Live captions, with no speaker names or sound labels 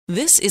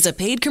This is a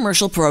paid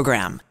commercial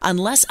program.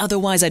 Unless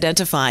otherwise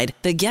identified,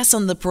 the guests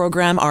on the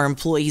program are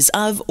employees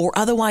of or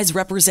otherwise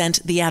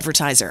represent the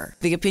advertiser.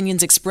 The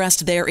opinions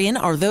expressed therein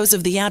are those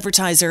of the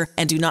advertiser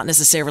and do not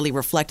necessarily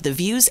reflect the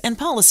views and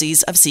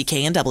policies of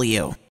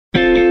CKNW.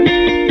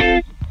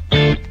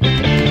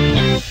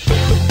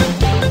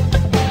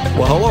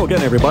 Well, hello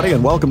again, everybody,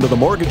 and welcome to The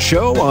Mortgage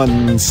Show on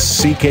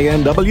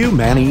CKNW.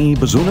 Manny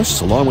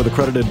Bazunas, along with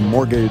accredited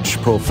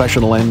mortgage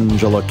professional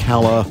Angela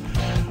Calla.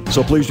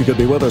 So pleased you could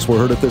be with us. We're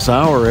heard at this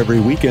hour every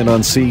weekend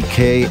on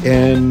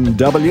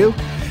CKNW.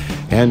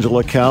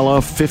 Angela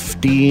Calla,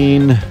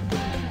 15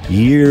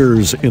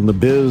 years in the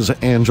biz,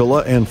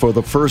 Angela. And for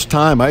the first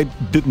time, I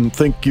didn't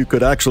think you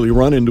could actually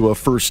run into a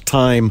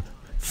first-time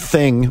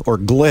thing or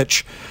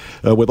glitch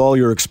with all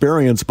your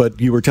experience. But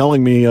you were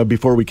telling me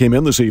before we came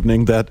in this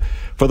evening that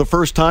for the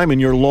first time in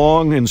your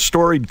long and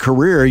storied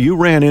career, you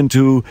ran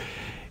into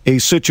a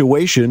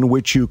situation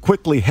which you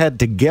quickly had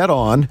to get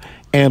on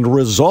and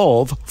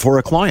resolve for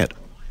a client.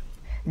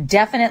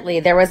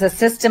 Definitely. There was a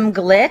system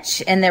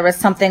glitch and there was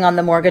something on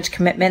the mortgage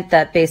commitment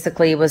that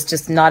basically was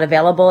just not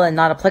available and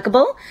not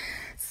applicable.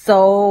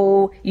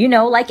 So,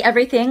 like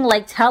everything,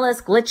 like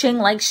TELUS glitching,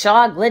 like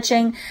Shaw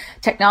glitching,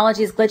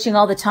 technology is glitching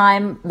all the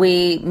time.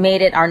 We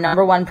made it our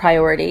number one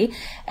priority.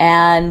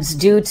 And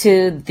due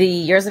to the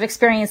years of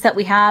experience that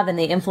we have and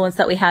the influence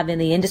that we have in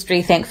the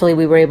industry, thankfully,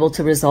 we were able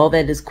to resolve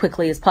it as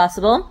quickly as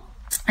possible.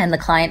 And the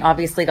client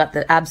obviously got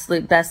the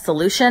absolute best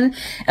solution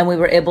and we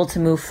were able to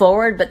move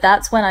forward. But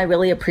that's when I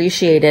really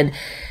appreciated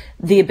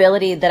the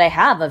ability that I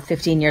have of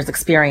 15 years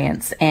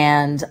experience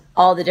and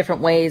all the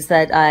different ways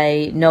that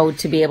I know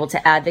to be able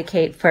to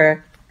advocate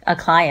for a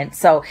client.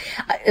 So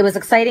it was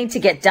exciting to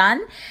get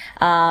done.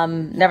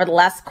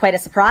 Nevertheless, quite a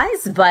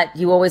surprise, but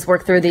you always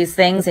work through these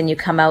things and you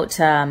come out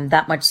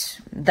that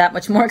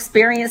much more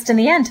experienced in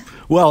the end.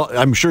 Well,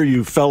 I'm sure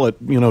you felt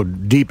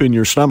it, deep in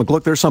your stomach.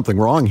 Look, there's something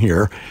wrong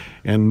here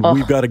and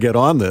we've got to get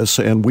on this,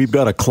 and we've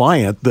got a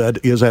client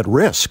that is at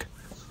risk.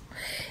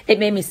 It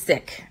made me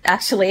sick.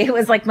 Actually, it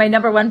was like my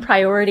number one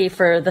priority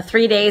for the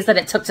 3 days that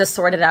it took to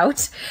sort it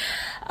out.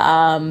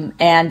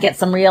 And get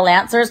some real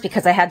answers,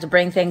 because I had to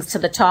bring things to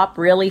the top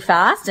really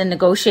fast and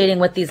negotiating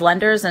with these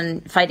lenders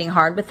and fighting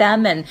hard with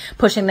them and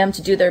pushing them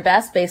to do their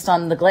best based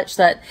on the glitch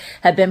that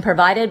had been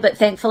provided. But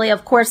thankfully,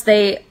 of course,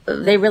 they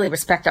really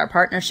respect our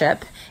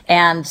partnership,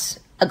 and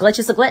a glitch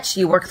is a glitch.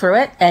 You work through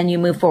it and you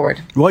move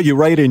forward. Well, you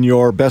write in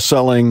your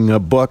best-selling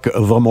book,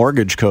 The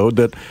Mortgage Code,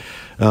 that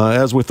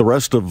as with the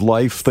rest of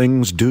life,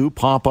 things do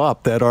pop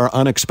up that are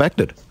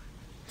unexpected.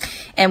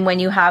 And when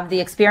you have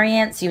the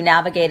experience, you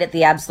navigate it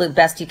the absolute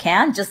best you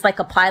can, just like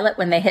a pilot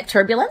when they hit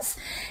turbulence,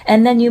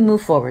 and then you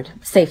move forward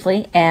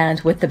safely and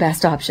with the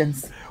best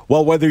options.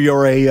 Well, whether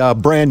you're a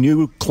brand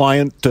new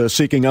client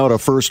seeking out a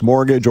first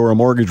mortgage or a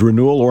mortgage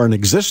renewal, or an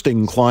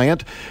existing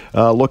client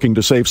looking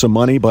to save some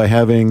money by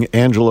having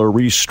Angela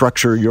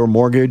restructure your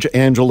mortgage,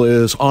 Angela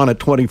is on it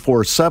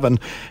 24/7,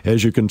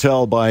 as you can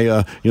tell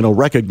by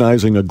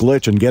recognizing a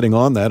glitch and getting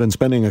on that and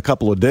spending a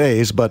couple of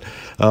days. But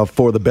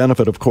for the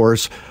benefit, of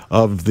course,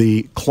 of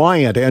the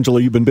client,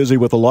 Angela, you've been busy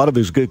with a lot of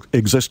these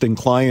existing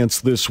clients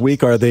this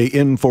week. Are they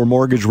in for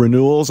mortgage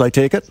renewals, I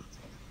take it?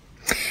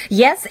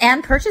 Yes,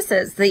 and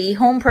purchases. The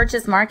home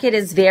purchase market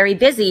is very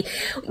busy.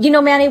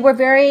 Manny, we're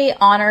very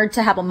honored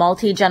to have a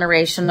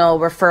multi-generational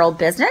referral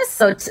business.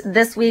 So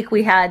this week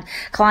we had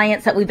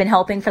clients that we've been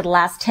helping for the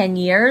last 10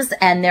 years,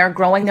 and they're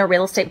growing their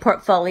real estate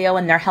portfolio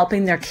and they're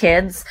helping their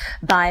kids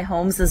buy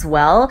homes as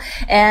well.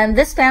 And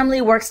this family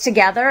works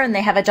together, and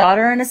they have a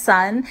daughter and a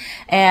son,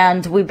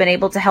 and we've been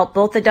able to help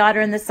both the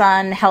daughter and the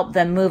son, help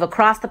them move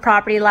across the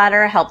property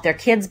ladder, help their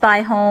kids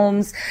buy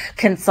homes,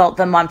 consult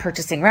them on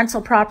purchasing rental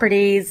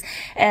properties.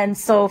 And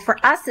so for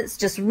us, it's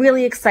just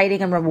really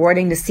exciting and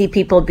rewarding to see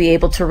people be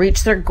able to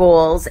reach their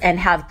goals and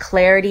have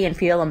clarity and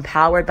feel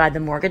empowered by the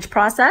mortgage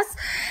process.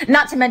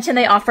 Not to mention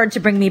they offered to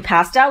bring me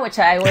pasta, which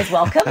I always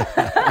welcome. But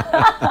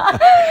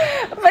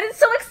it's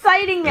so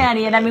exciting,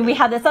 Manny. And we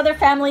had this other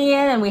family in,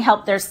 and we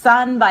helped their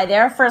son buy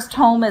their first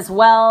home as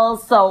well.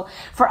 So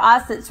for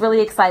us, it's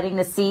really exciting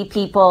to see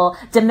people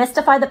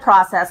demystify the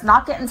process,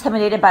 not get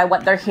intimidated by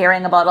what they're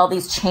hearing about all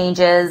these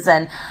changes.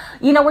 And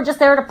we're just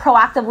there to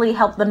proactively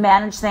help them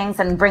manage things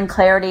and bring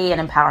clarity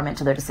and empowerment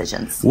to their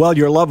decisions. Well,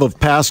 your love of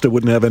pasta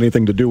wouldn't have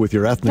anything to do with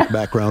your ethnic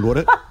background, would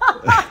it?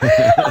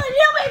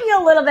 Maybe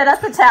a little bit.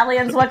 Us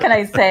Italians, what can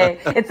I say?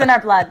 It's in our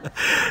blood.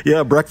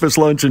 Yeah, breakfast,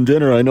 lunch, and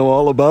dinner. I know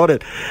all about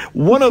it.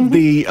 One of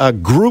the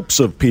groups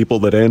of people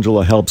that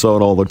Angela helps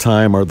out all the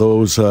time are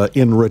those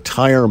in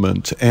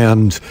retirement.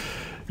 And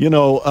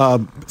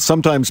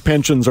sometimes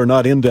pensions are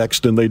not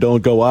indexed and they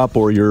don't go up,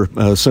 or you're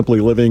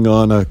simply living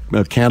on a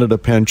Canada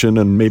pension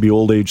and maybe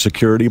old age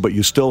security, but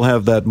you still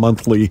have that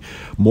monthly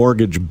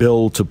mortgage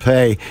bill to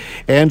pay.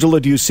 Angela,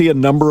 do you see a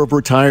number of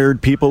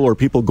retired people or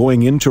people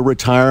going into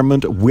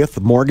retirement with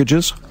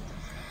mortgages?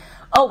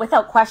 Oh,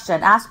 without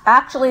question.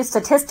 Actually,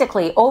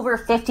 statistically, over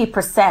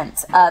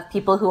 50% of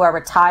people who are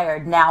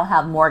retired now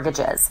have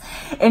mortgages.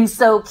 And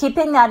so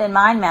keeping that in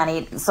mind,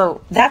 Manny, so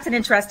that's an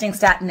interesting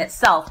stat in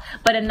itself.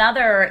 But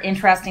another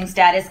interesting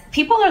stat is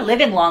people are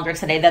living longer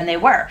today than they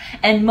were.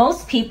 And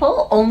most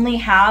people only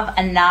have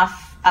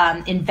enough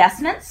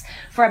investments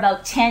for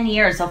about 10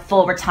 years of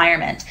full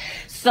retirement.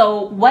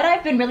 So what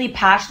I've been really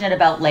passionate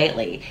about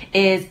lately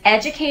is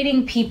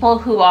educating people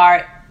who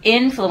are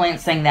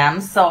influencing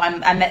them. So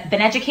I've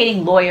been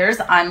educating lawyers.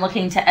 I'm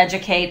looking to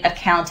educate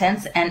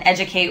accountants and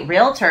educate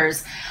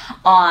realtors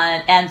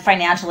and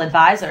financial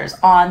advisors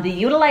on the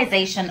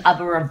utilization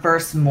of a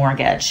reverse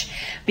mortgage.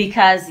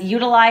 Because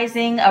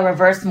utilizing a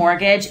reverse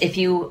mortgage, if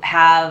you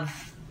have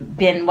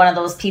been one of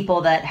those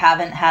people that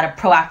haven't had a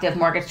proactive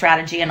mortgage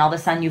strategy and all of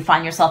a sudden you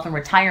find yourself in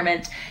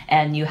retirement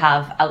and you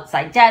have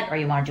outside debt or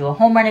you want to do a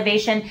home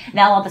renovation,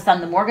 now all of a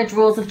sudden the mortgage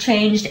rules have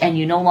changed and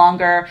you no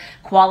longer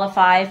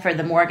qualify for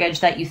the mortgage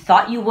that you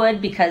thought you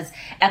would because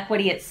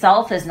equity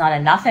itself is not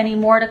enough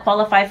anymore to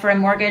qualify for a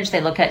mortgage.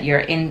 They look at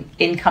your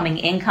incoming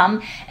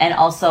income and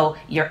also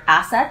your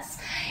assets.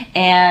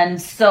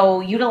 And so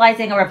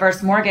utilizing a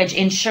reverse mortgage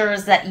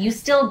ensures that you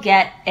still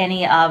get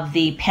any of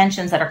the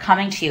pensions that are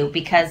coming to you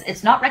because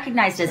it's not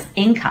recognized as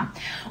income.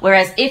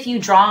 Whereas if you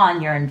draw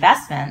on your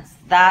investments,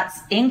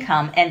 that's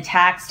income and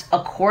taxed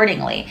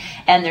accordingly.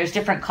 And there's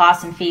different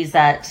costs and fees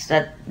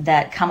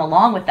that come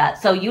along with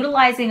that. So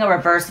utilizing a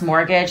reverse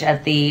mortgage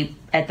at the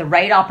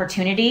right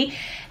opportunity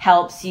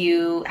helps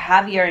you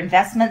have your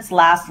investments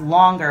last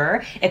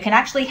longer. It can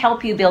actually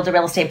help you build a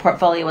real estate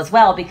portfolio as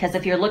well, because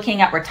if you're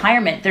looking at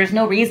retirement, there's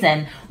no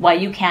reason why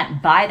you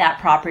can't buy that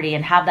property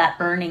and have that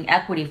earning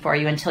equity for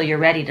you until you're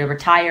ready to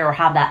retire or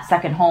have that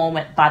second home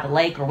by the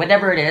lake or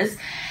whatever it is.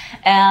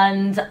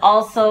 And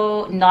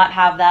also not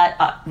have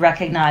that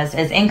recognized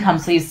as income,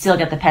 so you still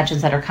get the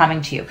pensions that are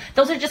coming to you.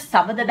 Those are just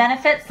some of the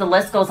benefits. The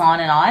list goes on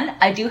and on.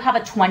 I do have a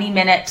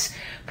 20-minute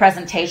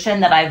presentation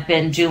that I've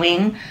been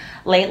doing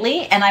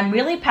lately, and I'm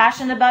really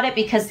passionate about it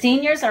because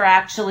seniors are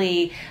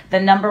actually the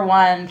number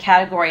one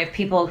category of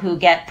people who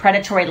get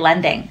predatory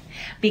lending,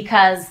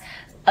 because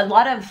a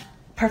lot of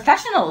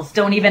professionals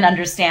don't even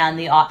understand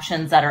the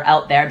options that are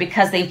out there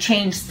because they've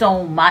changed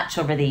so much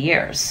over the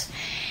years.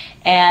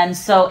 And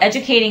so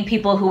educating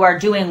people who are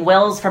doing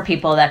wills for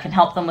people that can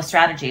help them with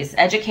strategies,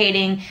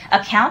 educating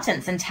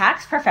accountants and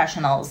tax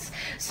professionals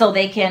so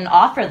they can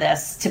offer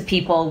this to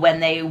people when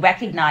they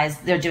recognize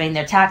they're doing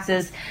their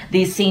taxes.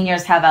 These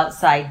seniors have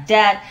outside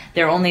debt.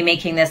 They're only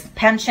making this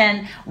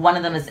pension. One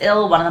of them is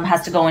ill. One of them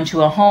has to go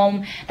into a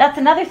home. That's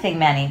another thing,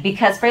 Manny,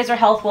 because Fraser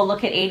Health will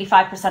look at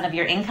 85% of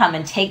your income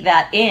and take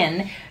that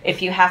in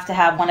if you have to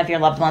have one of your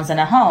loved ones in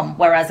a home.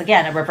 Whereas,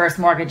 again, a reverse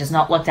mortgage is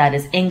not looked at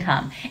as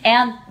income.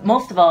 And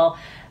most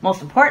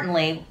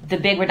importantly, the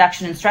big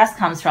reduction in stress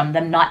comes from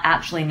them not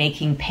actually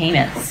making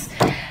payments.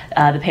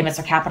 The payments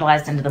are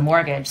capitalized into the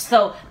mortgage.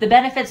 So the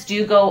benefits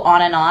do go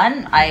on and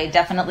on. I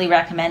definitely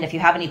recommend, if you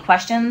have any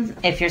questions,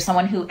 if you're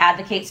someone who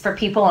advocates for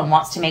people and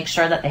wants to make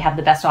sure that they have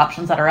the best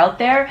options that are out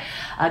there,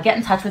 get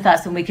in touch with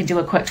us and we can do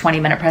a quick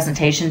 20-minute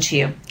presentation to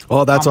you.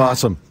 Oh, that's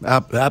awesome.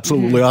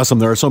 Absolutely awesome.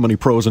 There are so many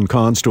pros and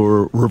cons to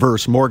a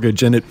reverse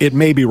mortgage, and it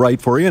may be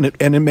right for you,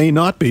 and it may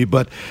not be,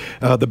 but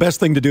the best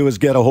thing to do is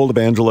get a hold of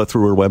Angela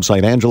through her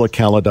website,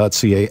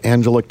 angelacalla.ca,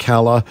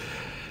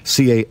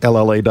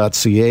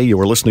 AngelaCalla.ca. You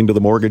are listening to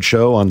The Mortgage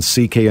Show on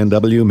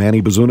CKNW. Manny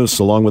Bazunas,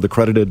 along with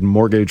accredited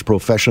mortgage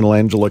professional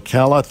Angela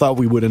Calla. Thought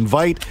we would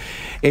invite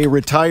a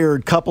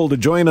retired couple to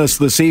join us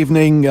this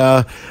evening.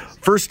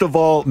 First of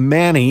all,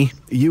 Manny,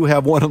 you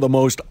have one of the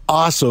most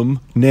awesome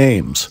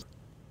names.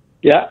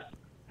 Yeah.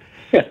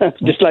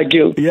 Just like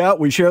you. Yeah,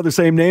 we share the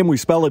same name. We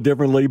spell it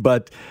differently,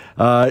 but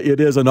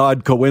it is an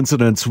odd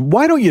coincidence.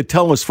 Why don't you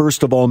tell us,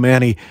 first of all,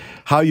 Manny,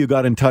 how you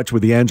got in touch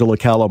with the Angela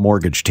Calla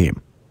mortgage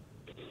team?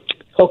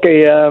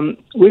 Okay,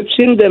 we've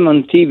seen them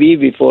on TV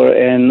before,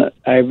 and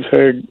I've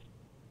heard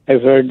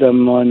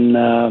them on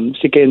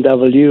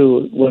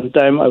CKNW. One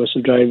time I was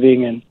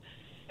driving, and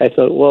I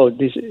thought, "Whoa,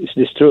 is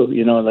this true?"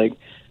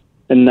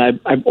 And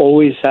I've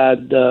always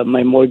had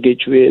my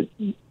mortgage with,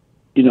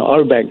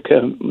 our bank,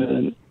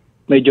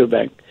 major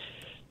bank,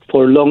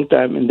 for a long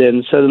time, and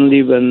then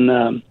suddenly when,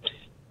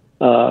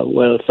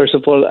 first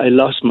of all, I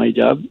lost my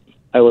job.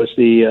 I was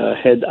the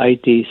head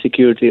IT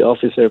security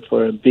officer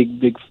for a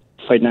big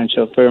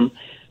financial firm,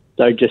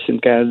 largest in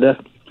Canada.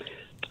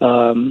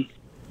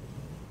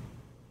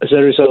 As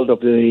a result of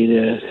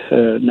the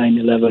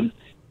 9/11,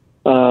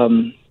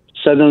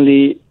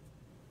 suddenly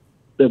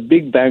the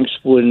big banks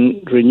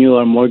wouldn't renew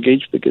our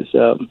mortgage because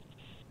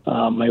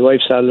my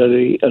wife's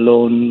salary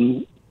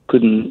alone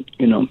couldn't,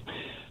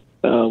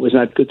 was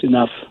not good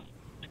enough.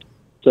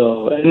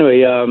 So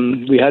anyway,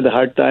 we had a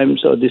hard time.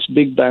 So this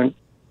big bank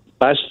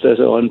passed us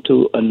on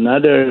to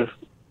another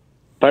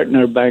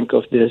partner bank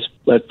of this,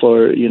 but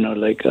for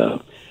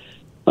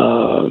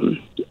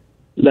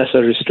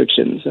lesser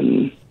restrictions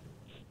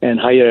and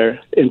higher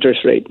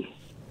interest rate.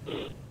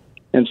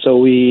 And so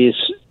we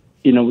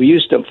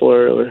used them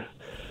for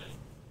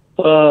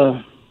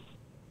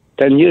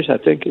 10 years, I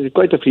think,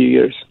 quite a few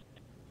years.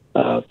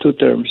 2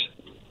 terms.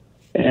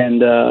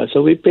 And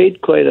so we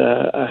paid quite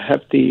a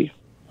hefty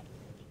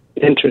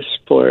interest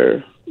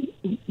for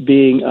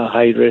being a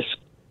high risk.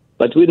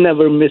 But we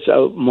never miss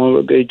out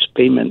mortgage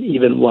payment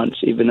even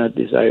once, even at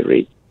this high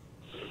rate.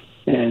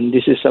 And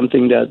this is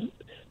something that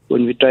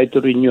when we tried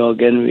to renew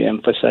again, we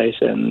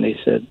emphasized, and they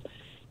said,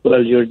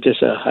 well, you're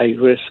just a high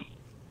risk.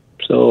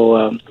 So,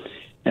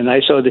 and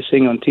I saw this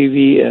thing on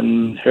TV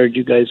and heard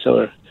you guys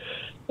are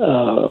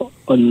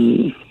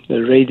on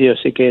the radio,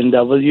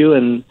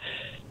 CKNW,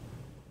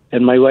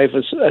 and my wife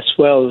as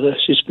well.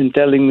 She's been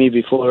telling me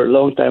before, a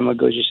long time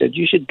ago, she said,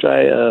 you should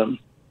try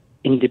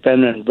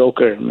independent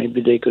broker.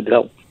 Maybe they could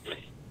help.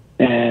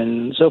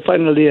 And so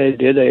finally I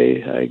did.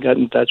 I got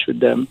in touch with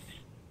them.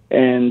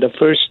 And the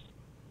first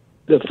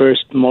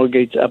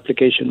mortgage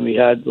application we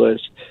had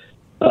was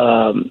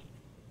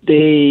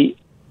they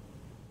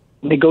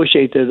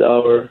negotiated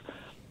our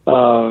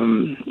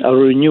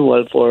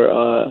renewal for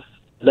a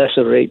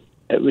lesser rate,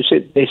 which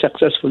they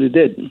successfully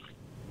did.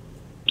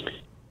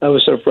 I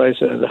was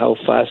surprised at how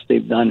fast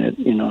they've done it,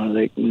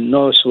 like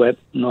no sweat,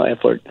 no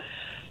effort.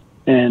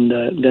 And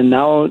then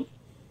now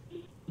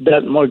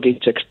that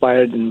mortgage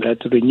expired and we had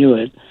to renew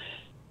it.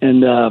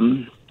 And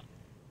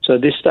so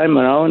this time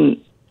around,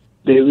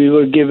 we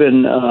were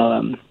given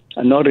a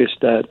notice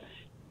that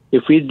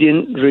if we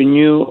didn't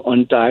renew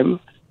on time,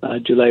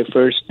 July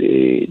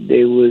 1st,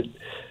 they would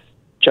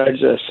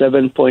charge a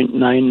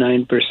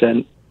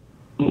 7.99%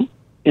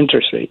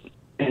 interest rate.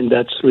 And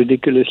that's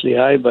ridiculously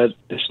high, but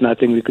there's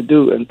nothing we could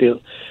do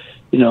until,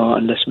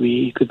 unless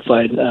we could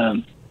find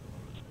a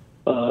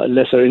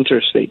lesser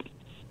interest rate.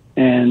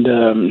 And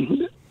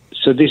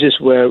so this is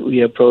where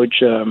we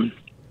approach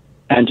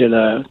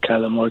Angela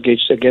Cala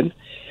Mortgage again.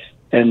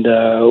 And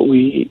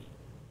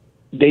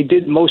they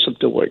did most of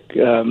the work.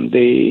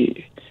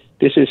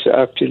 This is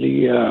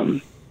actually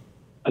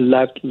a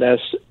lot less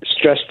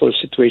stressful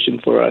situation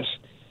for us.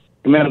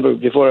 Remember,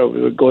 before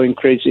we were going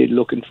crazy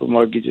looking for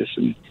mortgages,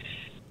 and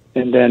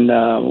then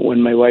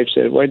when my wife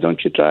said, "Why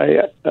don't you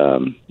try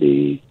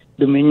the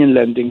Dominion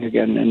lending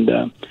again?"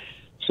 And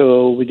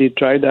so we did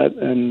try that,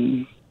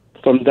 and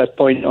from that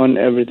point on,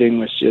 everything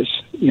was just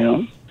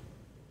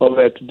all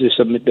we had to do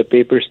submit the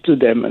papers to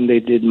them, and they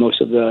did most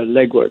of the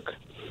legwork,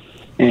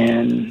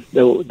 and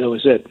that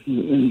was it.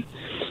 And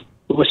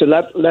it was a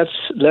lot less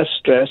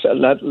stress, a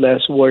lot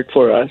less work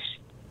for us.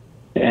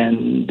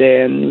 And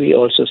then we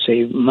also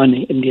save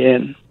money in the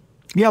end.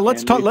 Yeah,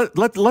 let's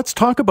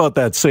talk about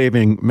that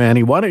saving,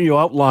 Manny. Why don't you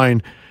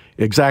outline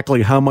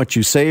exactly how much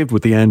you saved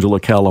with the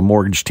Angela Cala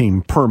Mortgage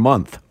team per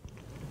month?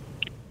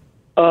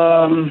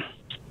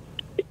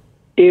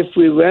 If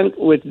we went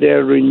with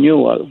their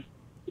renewal,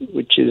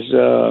 which is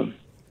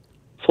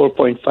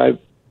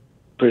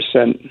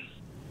 4.5%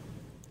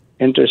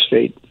 interest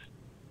rate,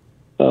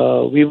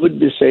 we would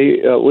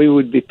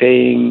be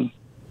paying.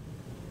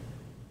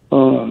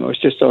 I was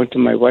just talking to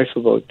my wife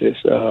about this.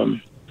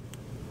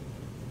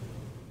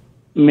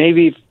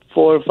 Maybe $400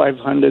 or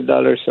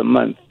 $500 a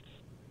month,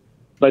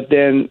 but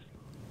then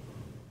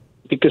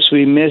because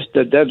we missed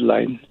the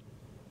deadline,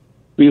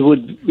 we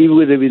would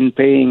have been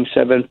paying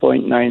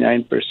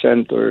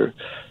 7.99% or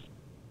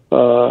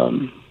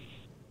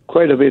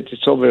quite a bit.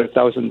 It's over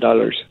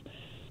 $1,000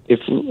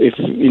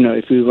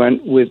 if we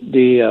went with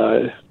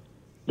the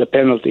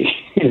penalty,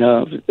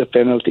 the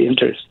penalty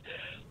interest.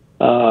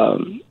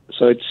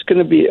 So it's going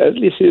to be, at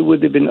least it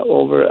would have been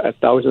over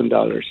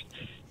 $1,000.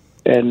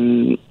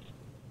 And,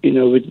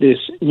 with this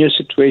new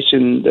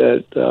situation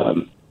that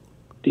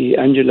the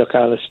Angela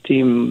Cala's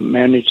team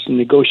managed to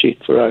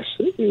negotiate for us,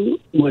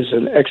 it was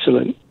an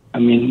excellent,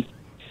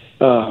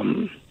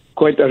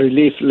 quite a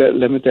relief,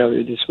 let me tell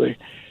you this way,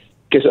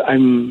 because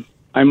I'm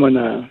on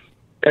a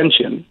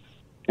pension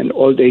and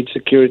old age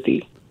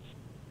security,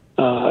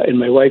 and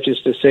my wife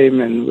is the same,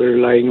 and we're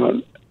relying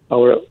on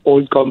our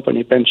old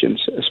company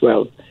pensions as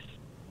well.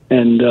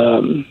 And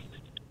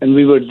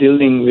we were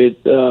dealing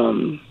with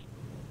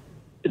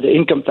the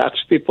income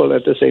tax people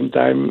at the same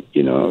time,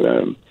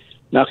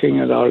 knocking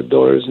at our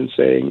doors and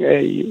saying,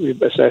 "Hey, we've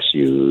assessed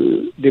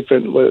you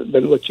different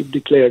than what you've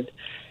declared,"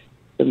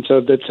 and so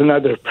that's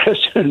another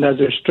pressure,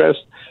 another stress.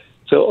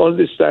 So all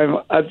this time,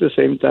 at the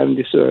same time,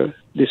 this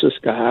was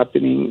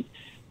happening.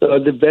 So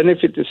the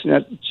benefit is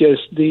not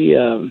just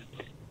the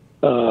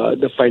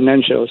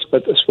financials,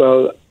 but as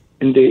well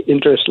in the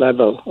interest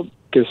level,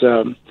 because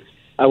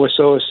I was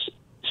so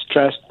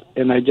stressed,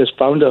 and I just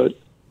found out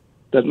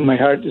that my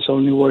heart is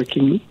only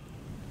working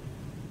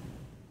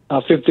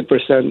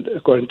 50%,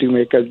 according to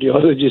my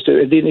cardiologist.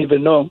 I didn't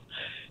even know.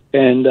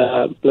 And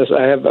plus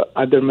I have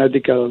other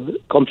medical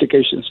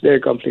complications, very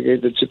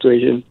complicated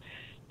situation.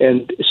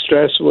 And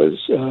stress was,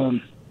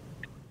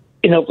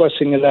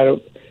 causing a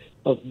lot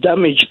of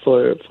damage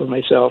for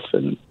myself.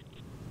 And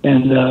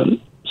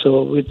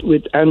so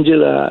with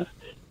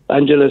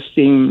Angela's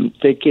team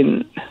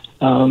taking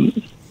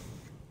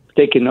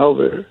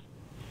over,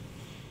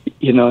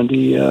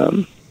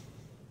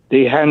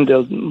 they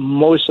handled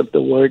most of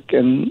the work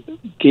and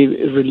gave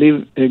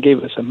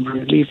us some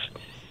relief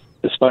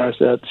as far as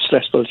the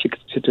stressful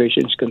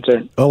situation is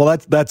concerned. Oh, well,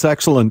 that's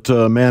excellent,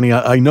 Manny.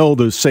 I know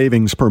the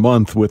savings per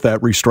month with that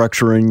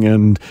restructuring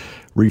and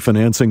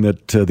refinancing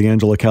that the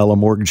Angela Calla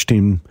mortgage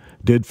team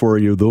did for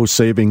you. Those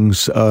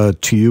savings to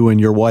you and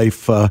your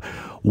wife,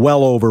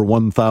 well over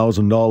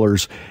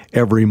 $1,000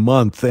 every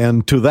month.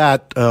 And to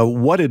that,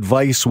 what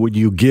advice would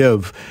you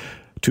give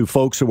to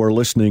folks who are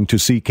listening to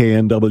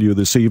CKNW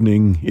this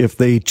evening if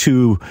they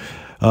too,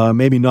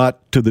 maybe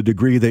not to the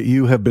degree that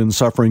you have been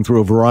suffering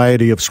through a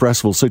variety of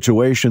stressful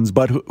situations,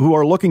 but who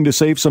are looking to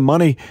save some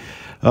money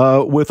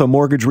with a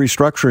mortgage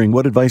restructuring?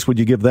 What advice would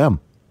you give them?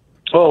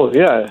 Oh,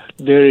 yeah.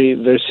 Very,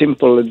 very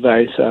simple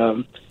advice.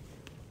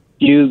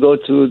 You go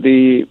to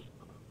the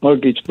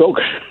mortgage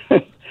broker,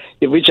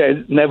 which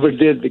I never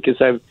did because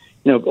I've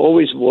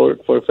always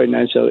worked for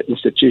financial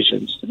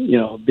institutions,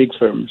 big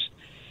firms.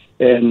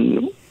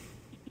 And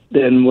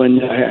then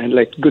when I had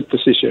good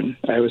position,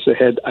 I was a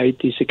head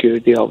IT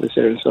security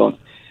officer and so on.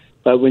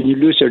 But when you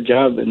lose your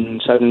job and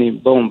suddenly,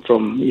 boom,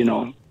 from,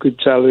 good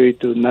salary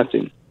to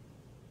nothing,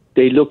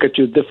 they look at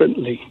you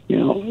differently,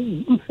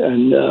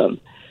 And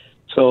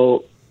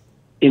so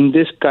in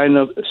this kind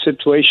of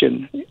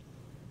situation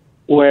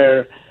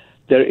where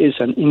there is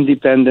an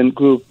independent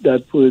group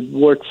that would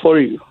work for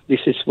you,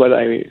 this is what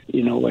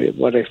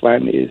what I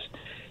find is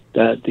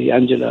that the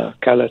Angela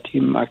Calla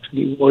team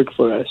actually worked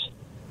for us.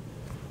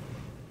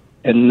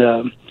 And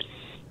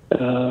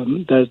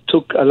that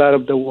took a lot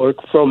of the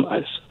work from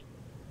us,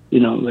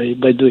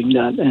 by doing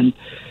that,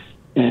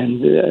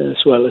 and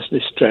as well as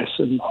the stress.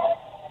 And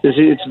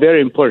it's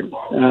very important,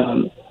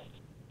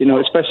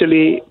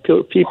 especially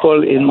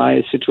people in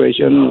my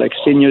situation, like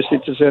senior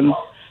citizen,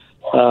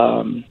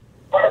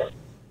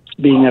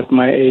 being at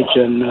my age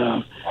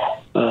and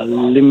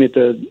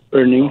limited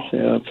earnings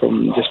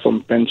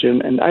from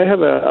pension. And I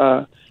have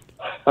a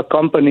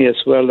company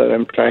as well that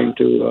I'm trying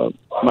to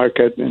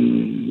market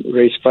and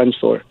raise funds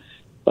for.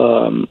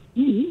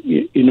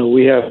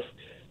 We have,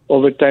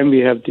 over time, we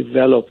have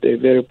developed a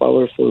very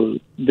powerful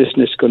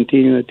business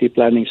continuity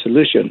planning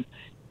solution.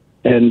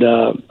 And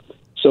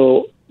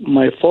so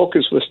my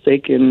focus was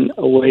taken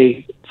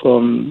away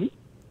from,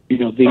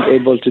 being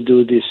able to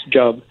do this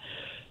job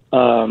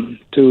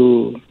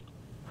to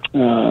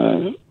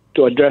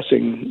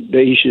addressing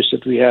the issues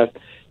that we have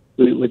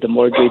with the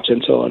mortgage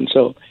and so on.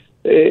 So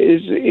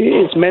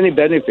it's many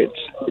benefits.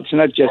 It's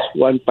not just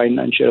one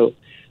financial.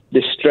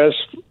 The stress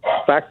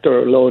factor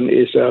alone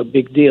is a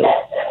big deal.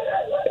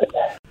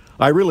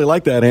 I really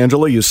like that,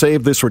 Angela. You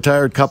saved this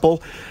retired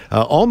couple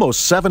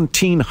almost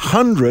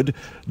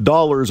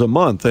 $1,700 a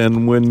month.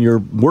 And when you're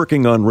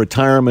working on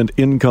retirement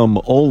income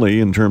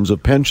only in terms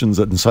of pensions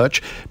and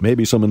such,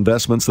 maybe some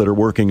investments that are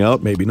working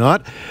out, maybe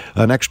not,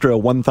 an extra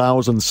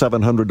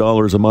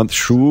 $1,700 a month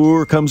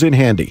sure comes in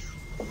handy.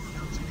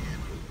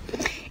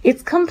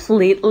 It's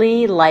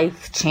completely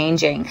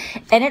life-changing.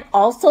 And it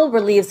also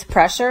relieves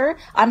pressure.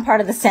 I'm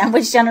part of the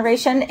sandwich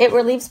generation. It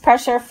relieves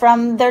pressure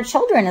from their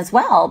children as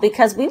well,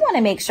 because we want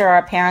to make sure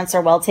our parents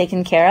are well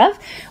taken care of.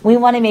 We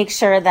want to make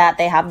sure that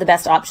they have the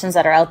best options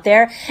that are out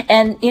there.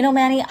 And,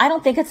 Manny, I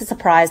don't think it's a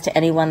surprise to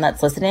anyone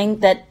that's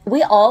listening that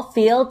we all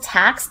feel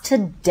taxed to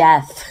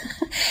death.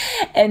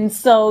 And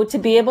so to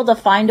be able to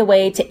find a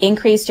way to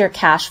increase your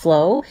cash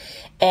flow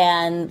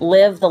and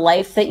live the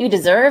life that you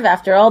deserve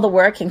after all the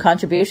work and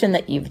contribution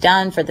that you've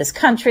done for this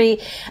country,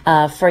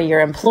 for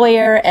your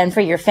employer and for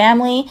your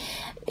family,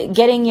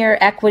 getting your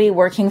equity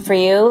working for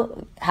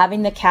you,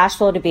 having the cash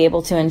flow to be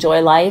able to enjoy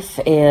life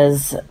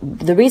is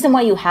the reason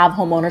why you have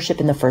home ownership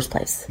in the first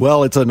place.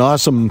 Well, it's an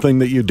awesome thing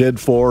that you did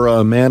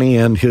for Manny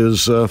and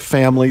his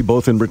family,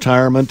 both in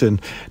retirement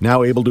and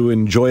now able to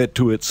enjoy it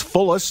to its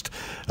fullest,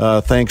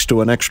 thanks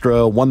to an extra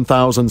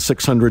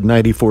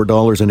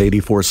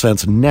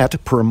 $1,694.84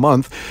 net per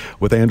month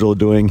with Angela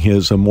doing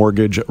his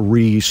mortgage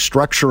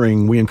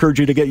restructuring. We encourage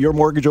you to get your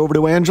mortgage over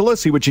to Angela,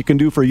 see what she can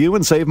do for you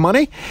and save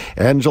money.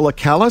 Angela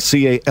Calla,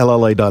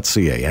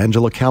 CALLA.ca,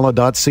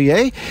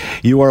 AngelaCalla.ca.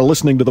 You are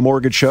listening to The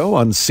Mortgage Show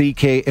on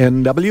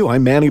CKNW.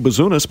 I'm Manny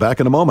Bazunas. Back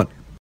in a moment.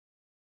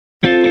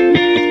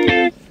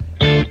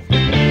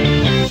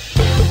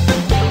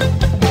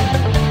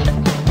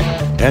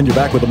 And you're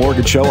back with The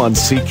Mortgage Show on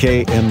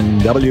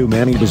CKNW.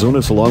 Manny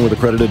Bazunas, along with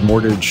accredited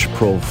mortgage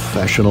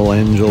professional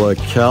Angela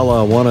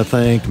Calla. I want to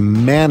thank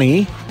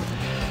Manny.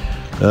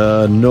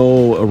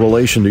 No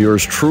relation to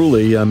yours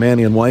truly.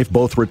 Manny and wife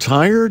both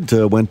retired,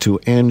 went to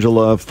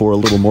Angela for a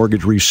little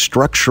mortgage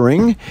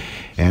restructuring.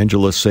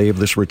 Angela saved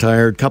this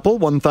retired couple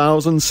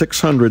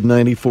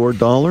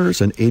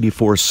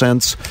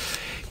 $1,694.84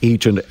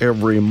 each and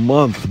every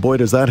month. Boy,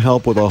 does that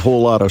help with a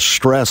whole lot of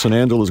stress. And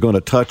Angela's going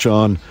to touch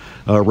on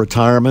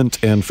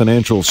retirement and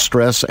financial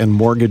stress and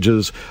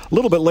mortgages a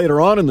little bit later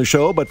on in the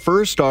show. But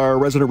first, our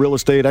resident real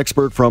estate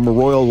expert from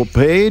Royal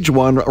LePage,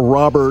 one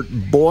Robert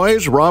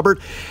Boys. Robert,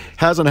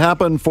 Hasn't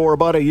happened for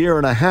about a year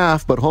and a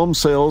half, but home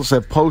sales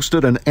have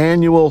posted an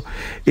annual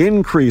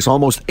increase.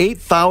 Almost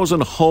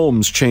 8,000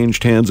 homes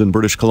changed hands in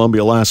British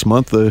Columbia last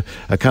month,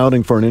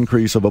 accounting for an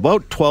increase of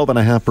about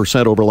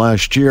 12.5% over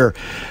last year.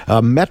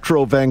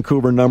 Metro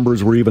Vancouver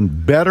numbers were even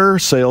better.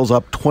 Sales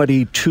up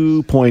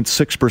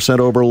 22.6%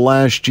 over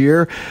last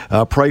year.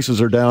 Prices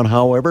are down,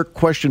 however.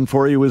 Question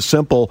for you is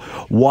simple.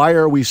 Why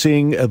are we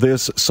seeing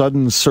this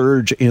sudden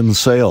surge in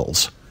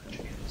sales?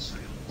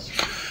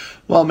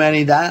 Well,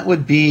 Manny, that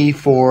would be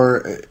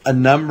for a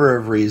number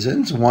of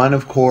reasons. One,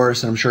 of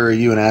course, I'm sure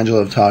you and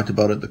Angela have talked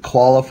about it, the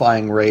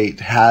qualifying rate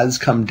has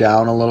come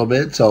down a little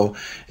bit. So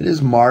it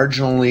is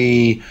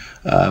marginally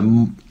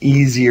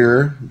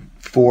easier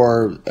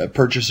for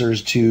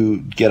purchasers to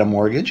get a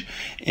mortgage.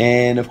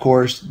 And of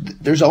course,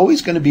 there's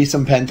always going to be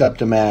some pent-up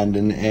demand,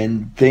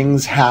 and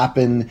things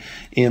happen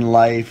in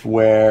life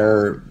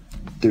where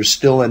there's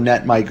still a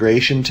net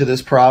migration to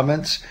this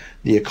province.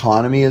 The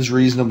economy is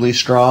reasonably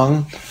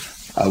strong.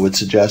 I would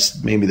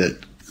suggest maybe that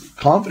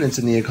confidence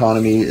in the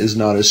economy is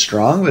not as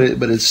strong,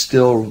 but it's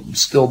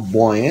still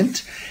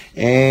buoyant.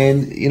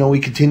 And,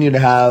 we continue to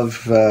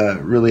have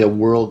really a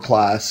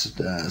world-class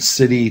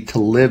city to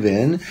live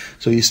in.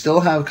 So you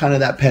still have kind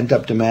of that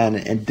pent-up demand.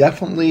 And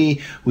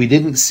definitely we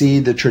didn't see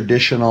the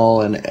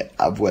traditional and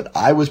of what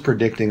I was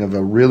predicting of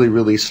a really,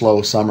 really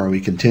slow summer.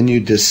 We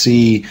continued to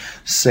see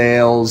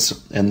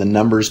sales, and the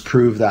numbers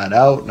prove that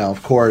out. Now,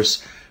 of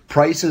course,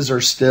 prices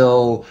are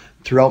still,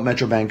 throughout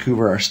Metro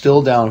Vancouver, are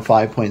still down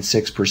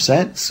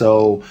 5.6%.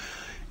 So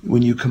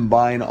when you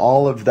combine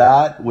all of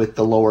that with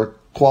the lower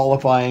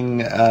qualifying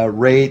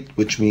rate,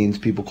 which means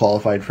people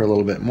qualified for a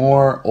little bit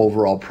more,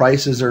 overall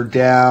prices are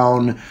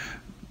down,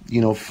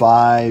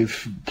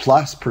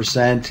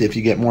 5+% if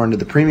you get more into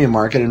the premium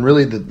market. And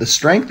really the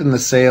strength in the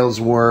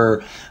sales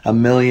were $1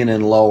 million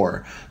and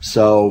lower.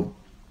 So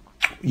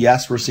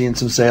yes, we're seeing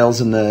some sales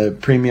in the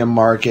premium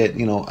market,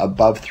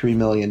 above $3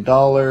 million.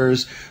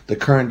 The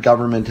current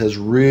government has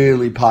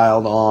really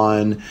piled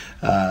on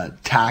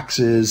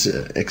taxes,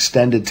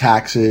 extended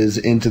taxes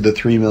into the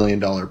 $3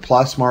 million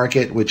plus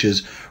market, which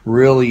has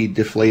really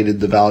deflated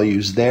the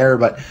values there.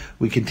 But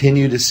we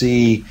continue to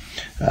see,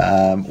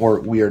 or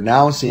we are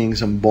now seeing,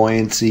 some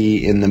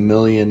buoyancy in the $1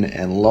 million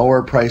and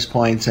lower price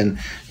points. And,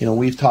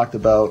 we've talked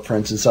about, for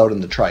instance, out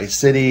in the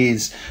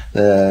Tri-Cities,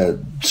 the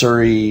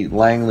Surrey,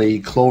 Langley,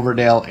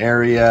 Cloverdale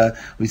area,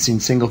 we've seen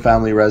single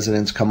family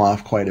residents come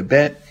off quite a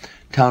bit.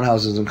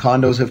 Townhouses and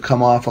condos have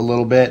come off a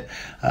little bit.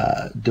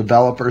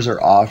 Developers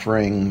are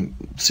offering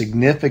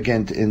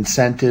significant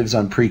incentives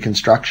on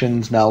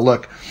pre-constructions. Now,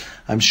 look,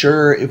 I'm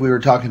sure if we were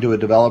talking to a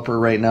developer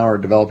right now, or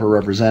a developer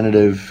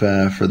representative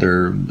for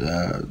their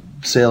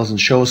sales and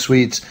show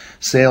suites,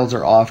 sales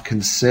are off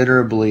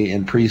considerably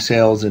in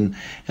pre-sales, and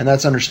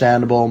that's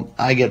understandable.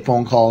 I get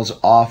phone calls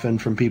often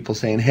from people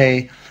saying,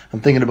 hey, I'm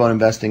thinking about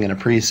investing in a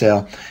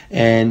pre-sale,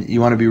 and you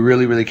want to be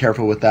really, really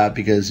careful with that,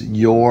 because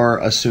you're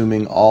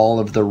assuming all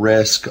of the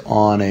risk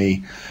on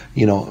a,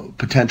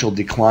 potential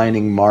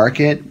declining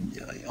market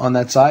on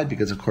that side,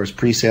 because of course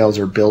pre-sales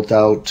are built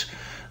out,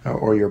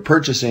 or you're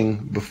purchasing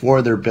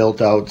before they're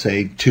built out,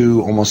 say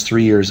 2, almost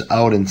 3 years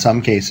out in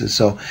some cases.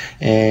 So,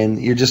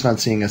 and you're just not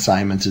seeing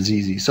assignments as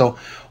easy. So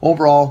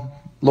overall,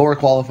 lower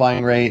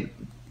qualifying rate,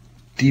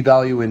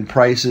 devalue in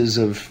prices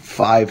of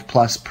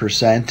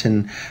 5+%,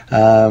 and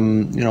a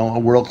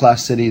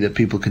world-class city that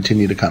people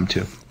continue to come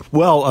to.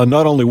 Well,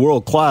 not only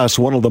world-class,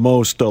 one of the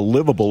most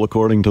livable,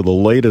 according to the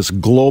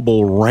latest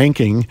global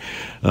ranking.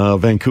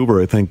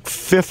 Vancouver, I think,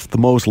 5th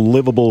most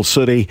livable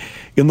city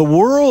in the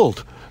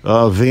world.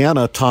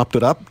 Vienna topped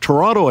it up.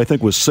 Toronto, I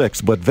think, was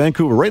 6th, but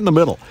Vancouver right in the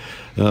middle,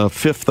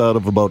 5th out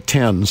of about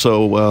 10.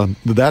 So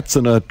that's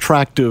an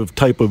attractive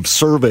type of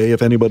survey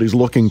if anybody's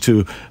looking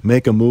to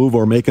make a move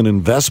or make an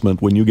investment.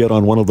 When you get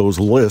on one of those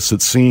lists,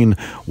 it's seen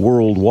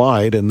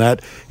worldwide, and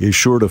that is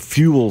sure to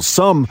fuel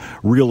some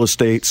real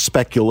estate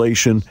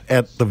speculation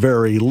at the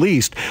very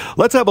least.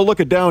 Let's have a look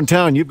at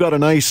downtown. You've got a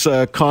nice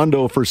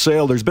condo for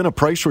sale. There's been a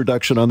price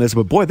reduction on this,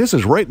 but boy, this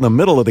is right in the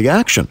middle of the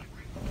action.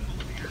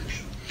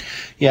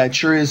 Yeah, it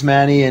sure is,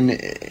 Manny, and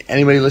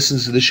anybody who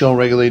listens to the show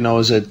regularly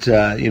knows that,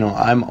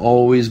 I'm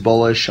always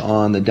bullish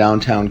on the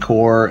downtown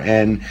core,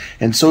 and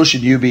so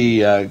should you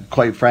be,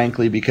 quite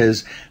frankly,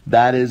 because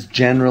that is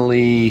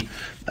generally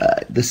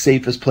the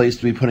safest place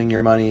to be putting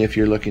your money if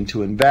you're looking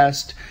to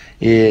invest.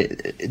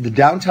 The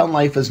downtown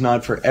life is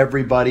not for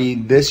everybody.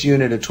 This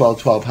unit at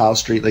 1212 Howe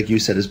Street, like you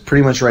said, is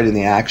pretty much right in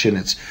the action.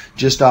 It's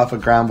just off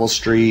of Granville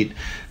Street.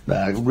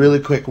 Really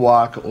quick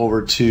walk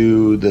over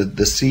to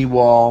the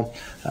seawall.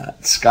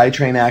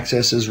 SkyTrain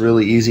access is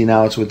really easy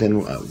now. It's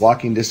within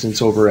walking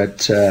distance over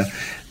at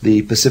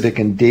the Pacific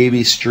and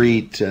Davie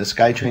Street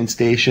SkyTrain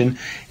station.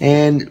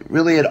 And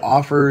really it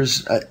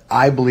offers,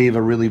 I believe,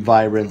 a really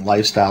vibrant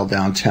lifestyle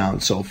downtown.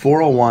 So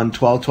 401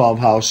 1212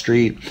 Howe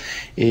Street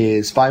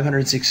is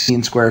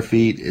 516 square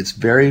feet. It's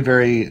very,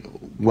 very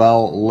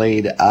well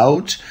laid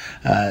out.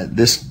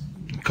 This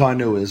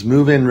condo is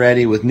move-in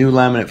ready with new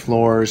laminate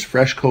floors,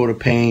 fresh coat of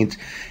paint.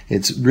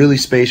 It's really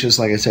spacious,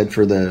 like I said,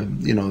 for the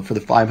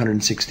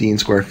 516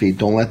 square feet.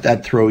 Don't let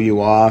that throw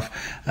you off.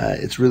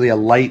 It's really a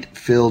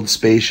light-filled,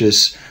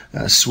 spacious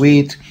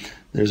suite.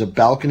 There's a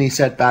balcony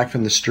setback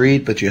from the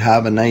street, but you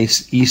have a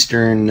nice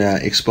eastern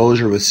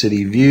exposure with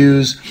city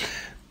views.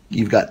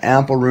 You've got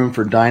ample room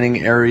for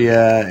dining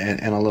area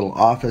and a little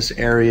office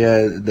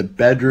area. The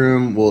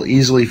bedroom will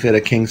easily fit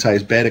a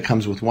king-size bed. It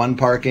comes with one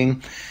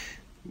parking.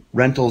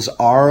 Rentals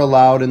are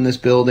allowed in this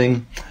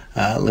building.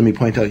 Let me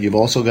point out, you've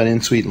also got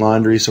in-suite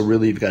laundry, so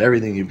really you've got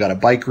everything. You've got a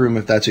bike room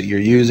if that's what you're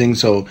using,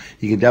 so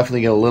you can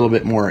definitely get a little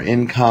bit more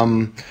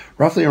income,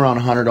 roughly around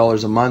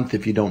 $100 a month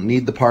if you don't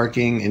need the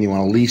parking and you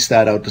want to lease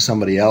that out to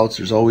somebody else.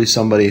 There's always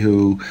somebody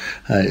who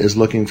is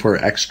looking for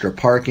extra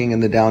parking in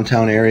the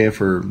downtown area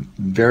for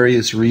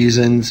various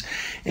reasons.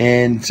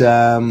 And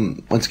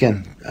once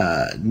again,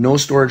 no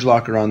storage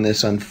locker on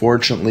this,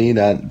 unfortunately.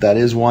 That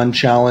is one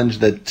challenge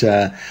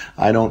that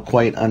I don't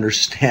quite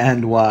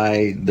understand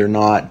why they're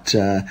not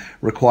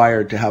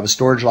required to have a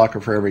storage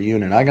locker for every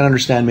unit. I can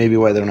understand maybe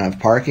why they don't have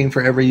parking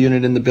for every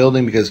unit in the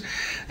building, because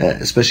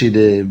especially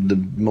the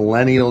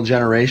millennial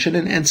generation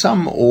and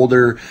some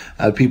older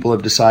people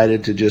have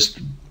decided to just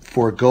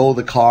forego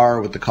the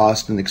car with the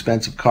cost and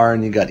expense of car,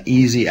 and you got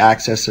easy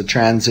access to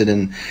transit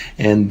and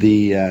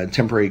the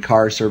temporary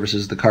car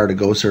services, the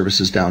car-to-go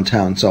services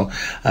downtown. So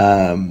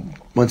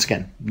once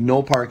again,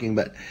 no parking,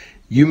 but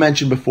you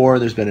mentioned before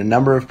there's been a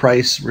number of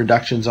price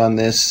reductions on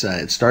this.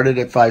 It started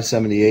at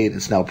 $578.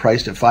 It's now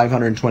priced at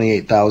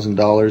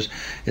 $528,000.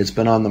 It's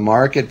been on the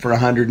market for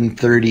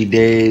 130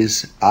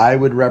 days. I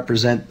would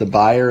represent the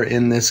buyer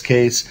in this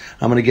case.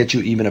 I'm going to get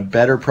you even a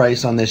better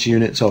price on this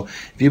unit. So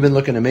if you've been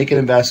looking to make an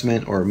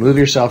investment or move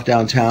yourself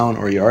downtown,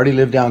 or you already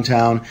live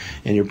downtown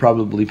and you're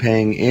probably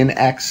paying in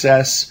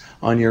excess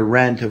on your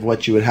rent of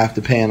what you would have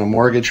to pay on a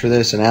mortgage for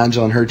this, and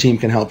Angela and her team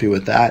can help you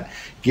with that,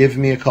 give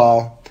me a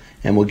call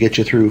and we'll get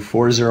you through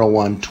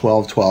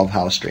 401-1212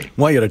 House Street. I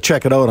want you to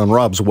check it out on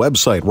Rob's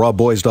website,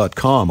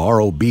 robboies.com,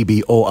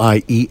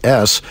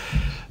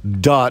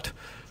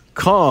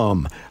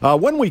 ROBBOIES.com.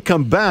 When we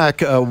come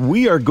back,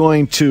 we are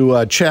going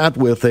to chat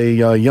with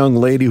a young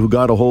lady who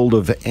got a hold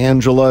of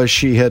Angela.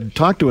 She had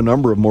talked to a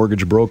number of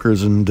mortgage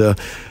brokers and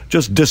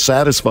just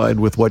dissatisfied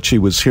with what she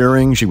was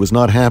hearing. She was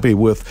not happy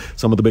with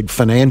some of the big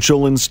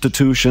financial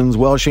institutions.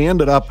 Well, she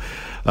ended up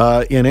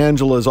in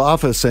Angela's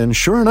office, and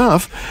sure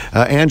enough,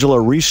 Angela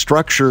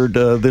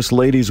restructured this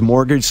lady's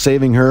mortgage,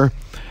 saving her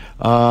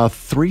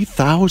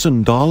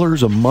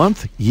 $3,000 a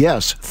month.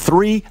 Yes,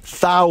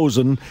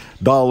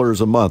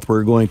 $3,000 a month.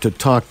 We're going to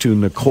talk to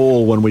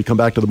Nicole when we come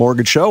back to the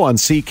Mortgage Show on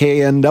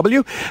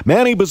CKNW.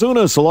 Manny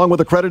Bazunas, along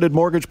with accredited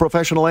mortgage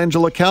professional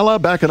Angela Calla.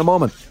 Back in a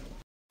moment.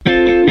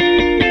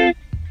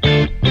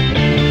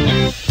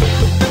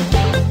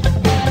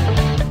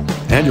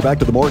 And you're back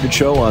to the Mortgage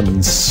Show on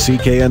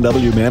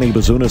CKNW. Manny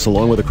Bazunas,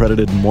 along with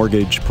accredited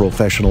mortgage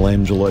professional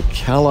Angela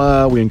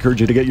Calla. We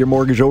encourage you to get your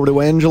mortgage over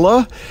to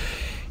Angela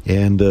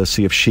and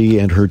see if she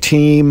and her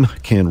team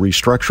can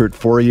restructure it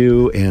for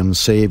you and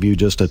save you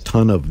just a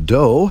ton of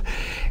dough.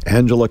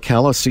 Angela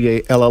Calla,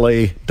 CALLA.ca.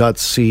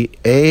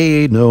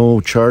 No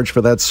charge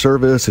for that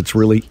service. It's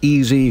really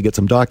easy. You get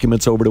some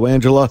documents over to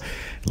Angela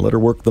and let her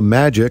work the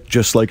magic,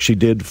 just like she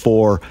did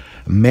for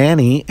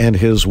Manny and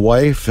his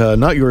wife.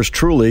 Not yours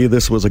truly.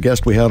 This was a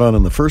guest we had on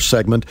in the first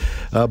segment.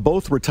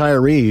 Both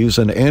retirees,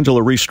 and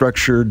Angela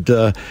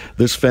restructured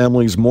this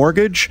family's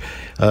mortgage,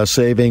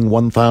 saving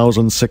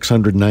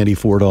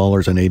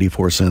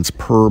 $1,694.84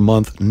 per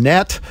month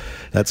net.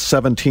 That's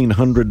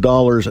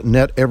 $1,700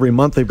 net every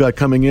month they've got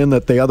coming in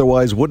that they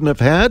otherwise wouldn't have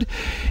had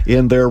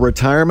in their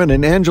retirement.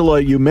 And Angela,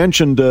 you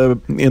mentioned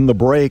in the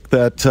break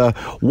that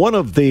one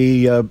of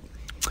the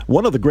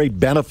great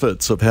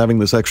benefits of having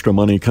this extra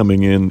money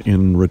coming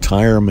in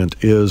retirement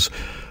is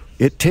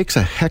it takes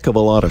a heck of a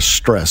lot of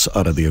stress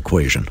out of the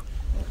equation.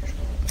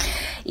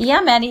 Yeah,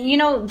 Manny,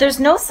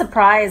 there's no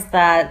surprise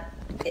that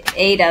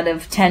 8 out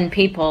of 10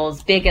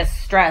 people's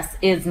biggest stress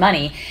is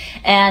money.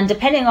 And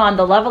depending on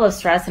the level of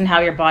stress and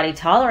how your body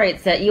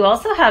tolerates it, you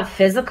also have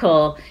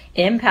physical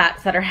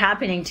impacts that are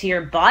happening to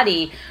your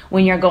body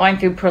when you're going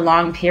through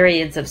prolonged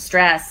periods of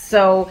stress.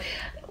 So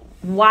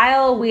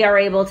while we are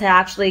able to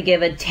actually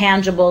give a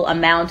tangible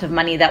amount of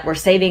money that we're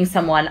saving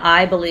someone,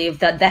 I believe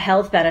that the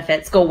health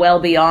benefits go well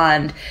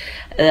beyond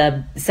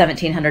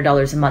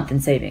 $1,700 a month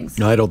in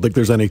savings. I don't think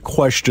there's any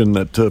question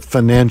that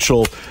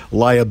financial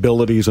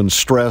liabilities and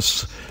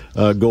stress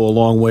go a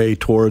long way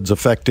towards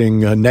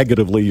affecting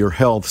negatively your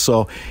health.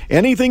 So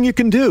anything you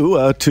can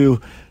do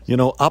to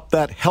up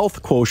that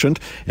health quotient.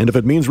 And if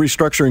it means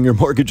restructuring your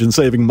mortgage and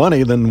saving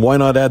money, then why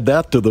not add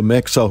that to the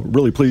mix? So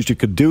really pleased you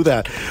could do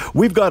that.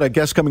 We've got a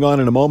guest coming on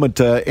in a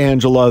moment,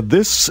 Angela.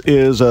 This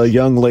is a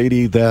young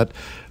lady that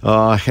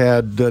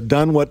had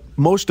done what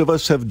most of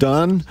us have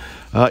done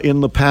in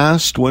the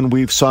past when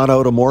we've sought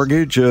out a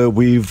mortgage.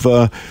 We've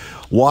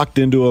walked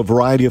into a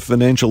variety of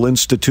financial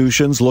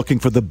institutions looking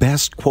for the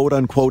best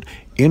quote-unquote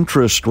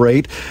interest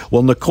rate.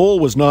 Well, Nicole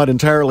was not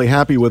entirely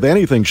happy with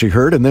anything she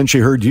heard, and then she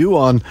heard you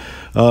on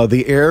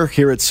the air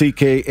here at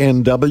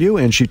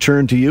CKNW, and she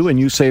turned to you, and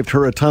you saved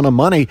her a ton of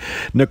money.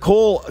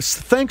 Nicole,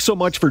 thanks so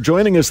much for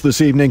joining us this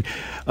evening.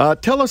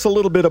 Tell us a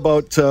little bit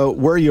about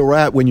where you were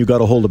at when you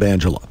got a hold of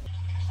Angela.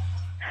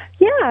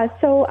 Yeah,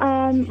 so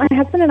my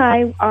husband and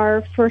I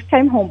are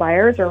first-time home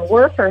buyers, or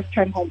were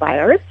first-time home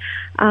buyers.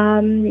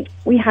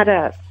 We had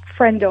a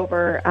friend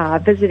over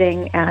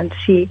visiting, and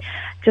she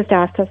just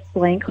asked us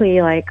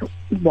blankly, like,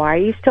 why are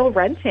you still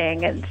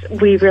renting? And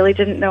we really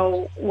didn't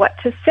know what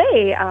to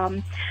say.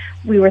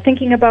 We were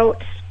thinking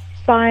about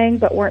buying,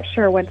 but weren't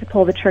sure when to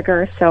pull the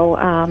trigger.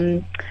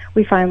 So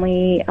we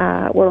finally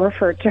were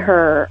referred to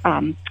her,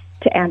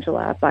 to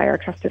Angela, by our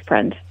trusted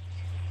friend.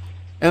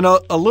 And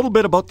a little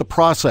bit about the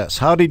process.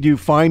 How did you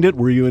find it?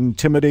 Were you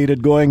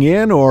intimidated going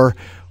in, or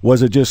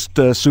was it just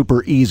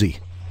super easy?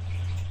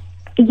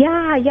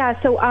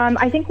 Yeah. So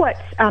I think what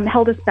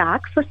held us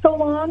back for so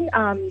long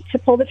to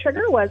pull the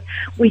trigger was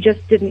we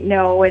just didn't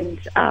know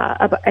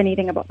about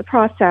anything about the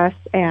process,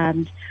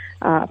 and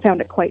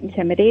found it quite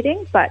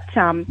intimidating. But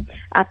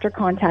after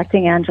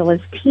contacting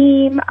Angela's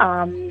team,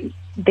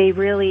 they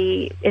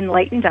really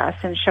enlightened us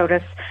and showed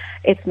us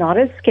it's not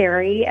as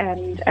scary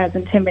and as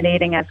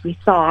intimidating as we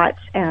thought,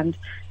 and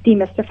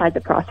demystified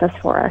the process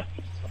for us.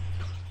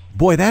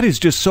 Boy, that is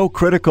just so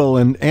critical.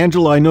 And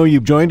Angela, I know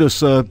you've joined us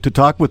to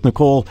talk with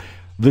Nicole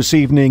this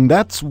evening.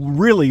 That's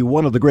really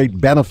one of the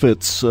great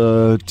benefits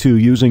to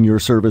using your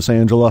service,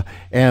 Angela,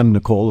 and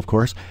Nicole, of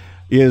course,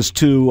 is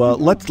to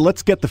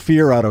let's get the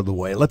fear out of the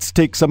way. Let's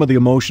take some of the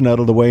emotion out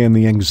of the way and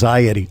the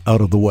anxiety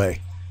out of the way.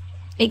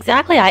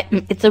 Exactly.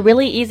 It's a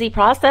really easy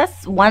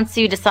process. Once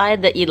you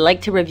decide that you'd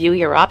like to review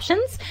your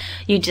options,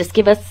 you just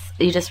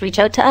reach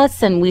out to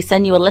us, and we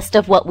send you a list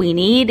of what we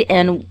need.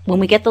 And when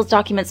we get those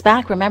documents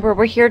back, remember,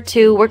 we're here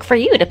to work for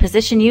you, to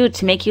position you,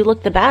 to make you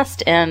look the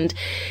best, and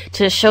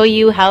to show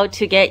you how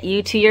to get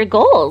you to your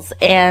goals.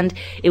 And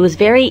it was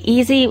very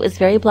easy. It was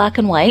very black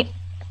and white.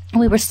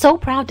 We were so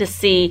proud to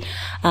see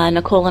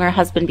Nicole and her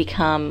husband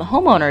become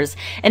homeowners.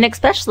 And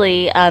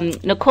especially,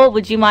 Nicole,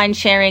 would you mind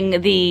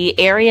sharing the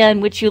area in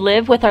which you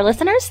live with our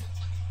listeners?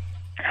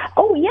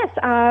 Oh,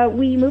 yes.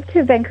 We moved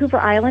to Vancouver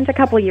Island a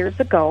couple years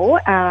ago,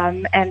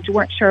 and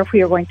weren't sure if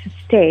we were going to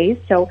stay.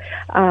 So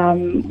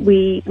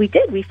we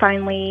did. We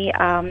finally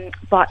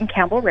bought in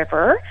Campbell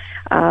River.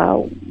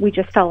 We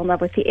just fell in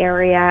love with the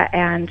area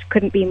and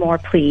couldn't be more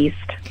pleased.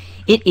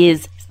 It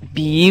is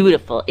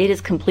beautiful. It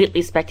is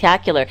completely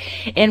spectacular.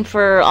 And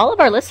for all of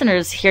our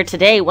listeners here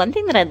today, one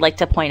thing that I'd like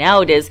to point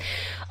out is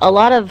a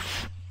lot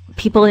of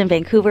people in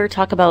Vancouver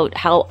talk about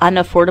how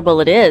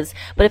unaffordable it is.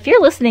 But if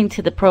you're listening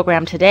to the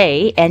program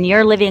today and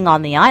you're living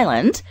on the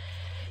island,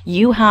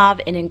 you have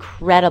an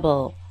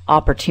incredible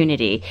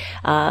opportunity.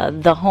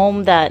 The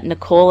home that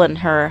Nicole and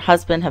her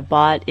husband have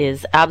bought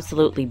is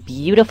absolutely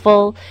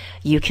beautiful.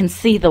 You can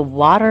see the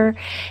water,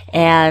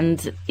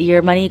 and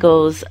your money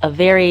goes a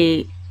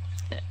very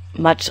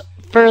much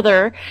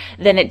further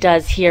than it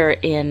does here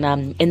in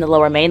the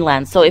Lower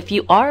Mainland. So if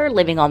you are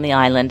living on the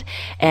island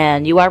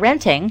and you are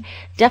renting,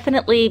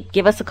 definitely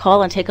give us a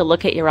call and take a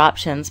look at your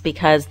options,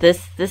 because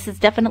this is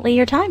definitely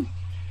your time.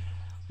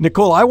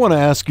 Nicole, I want to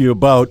ask you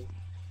about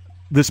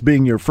this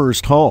being your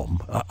first home.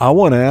 I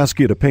want to ask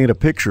you to paint a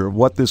picture of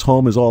what this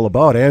home is all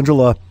about.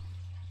 Angela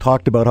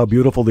talked about how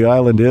beautiful the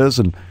island is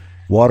and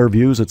water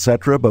views,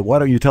 etc. But why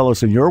don't you tell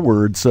us in your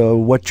words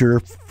what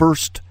your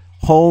first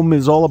home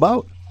is all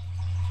about?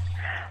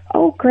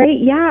 Oh, great.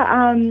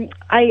 Yeah.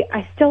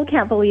 I still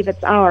can't believe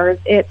it's ours.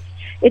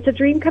 It's a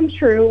dream come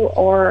true,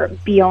 or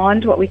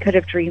beyond what we could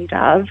have dreamed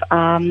of.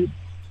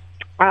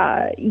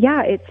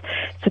 It's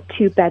a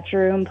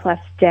 2-bedroom plus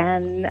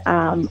den,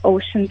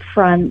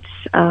 oceanfront,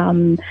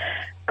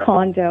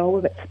 condo.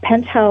 It's a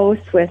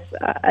penthouse with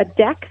a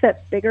deck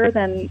that's bigger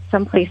than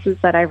some places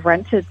that I've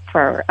rented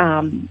for,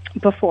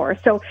 before.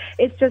 So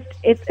it's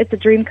a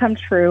dream come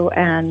true.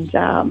 And,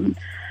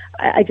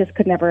 I just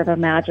could never have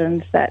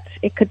imagined that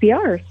it could be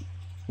ours.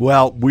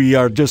 Well, we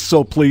are just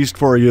so pleased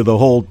for you, the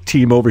whole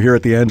team over here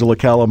at the Angela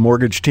Calla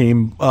Mortgage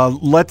Team.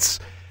 Let's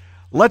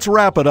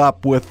wrap it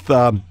up with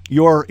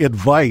your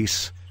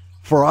advice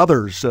for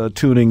others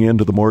tuning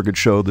into the Mortgage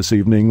Show this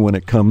evening when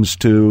it comes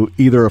to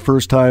either a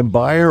first-time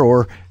buyer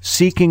or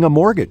seeking a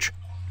mortgage.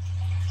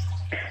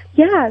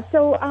 Yeah,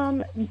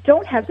 so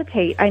don't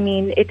hesitate. I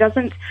mean, it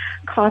doesn't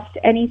cost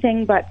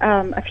anything but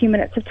a few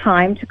minutes of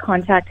time to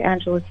contact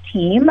Angela's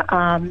team.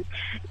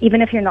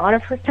 Even if you're not a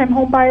first-time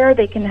home buyer,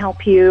 they can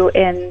help you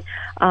in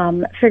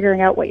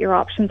figuring out what your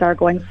options are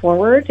going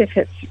forward, if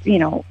it's,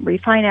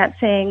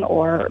 refinancing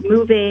or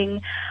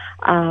moving.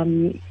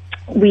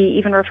 We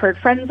even referred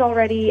friends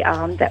already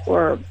that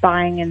were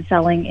buying and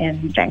selling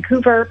in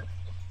Vancouver.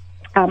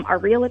 Our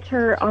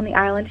realtor on the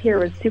island here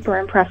was super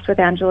impressed with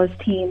Angela's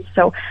team.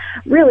 So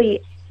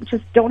really,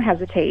 just don't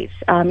hesitate.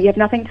 You have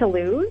nothing to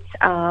lose.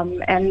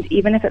 And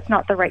even if it's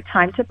not the right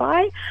time to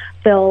buy,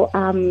 they'll,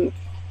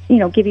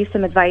 give you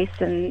some advice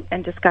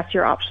and discuss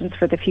your options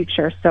for the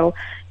future. So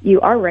you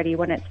are ready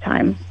when it's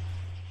time.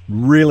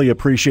 Really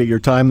appreciate your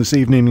time this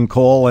evening,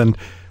 Nicole, and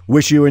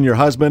wish you and your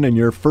husband and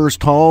your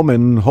first home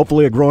and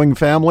hopefully a growing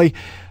family.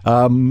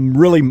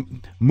 Really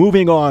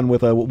moving on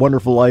with a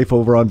wonderful life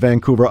over on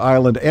Vancouver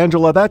Island.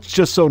 Angela, that's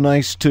just so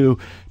nice to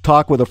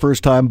talk with a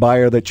first-time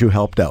buyer that you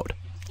helped out.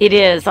 It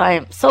is.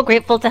 I'm so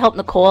grateful to help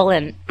Nicole,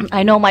 and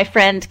I know my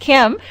friend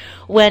Kim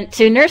went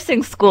to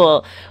nursing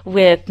school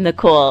with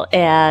Nicole,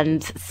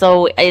 and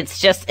so it's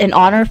just an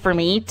honor for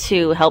me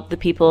to help the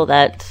people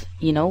that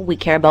we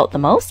care about the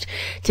most,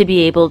 to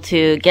be able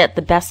to get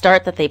the best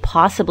start that they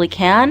possibly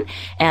can.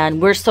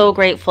 And we're so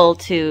grateful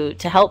to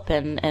help,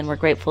 and we're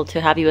grateful to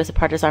have you as a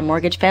part of our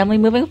mortgage family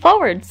moving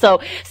forward.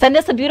 So send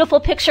us a beautiful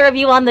picture of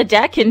you on the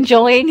deck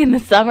enjoying in the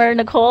summer,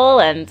 Nicole,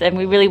 and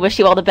we really wish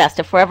you all the best.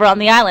 If we're ever on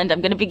the island,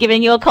 I'm going to be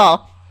giving you a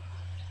call.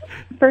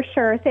 For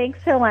sure. Thanks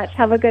so much.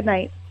 Have a good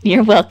night.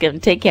 You're welcome.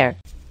 Take care.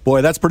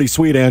 Boy, that's pretty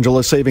sweet,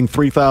 Angela, saving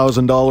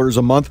 $3,000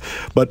 a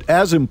month. But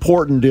as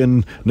important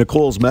in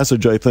Nicole's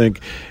message, I think,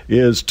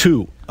 is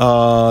two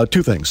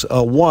things.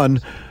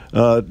 One,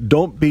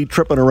 don't be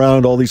tripping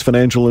around all these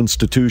financial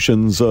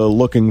institutions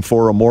looking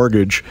for a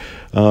mortgage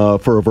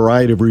for a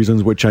variety of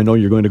reasons, which I know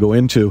you're going to go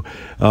into.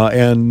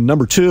 And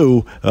number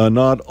two,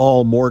 not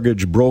all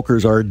mortgage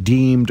brokers are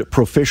deemed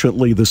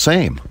proficiently the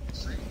same.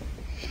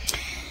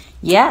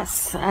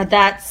 Yes,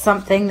 that's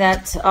something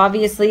that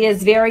obviously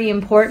is very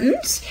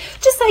important.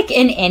 Just like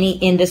in any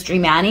industry,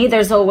 Manny,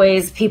 there's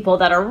always people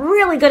that are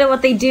really good at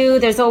what they do.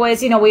 There's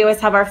always, we always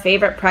have our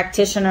favorite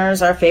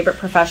practitioners, our favorite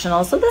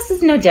professionals. So this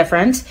is no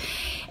different.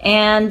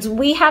 And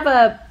we have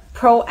a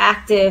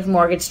proactive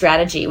mortgage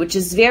strategy, which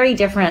is very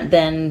different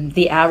than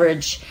the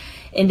average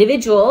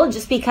individual,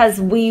 just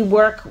because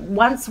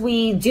once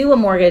we do a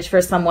mortgage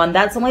for someone,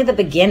 that's only the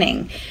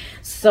beginning.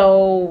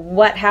 So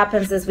what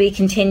happens is we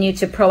continue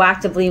to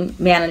proactively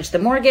manage the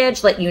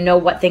mortgage, let you know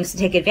what things to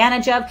take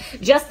advantage of.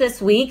 Just this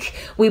week,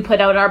 we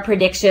put out our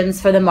predictions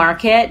for the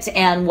market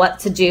and what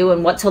to do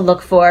and what to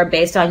look for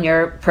based on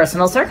your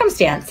personal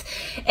circumstance.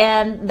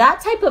 And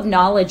that type of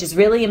knowledge is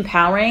really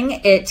empowering.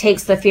 It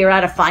takes the fear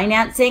out of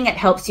financing. It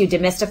helps you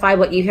demystify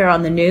what you hear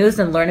on the news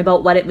and learn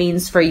about what it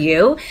means for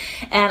you.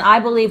 And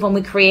I believe when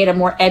we create a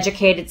more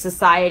educated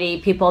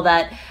society, people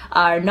that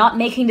are not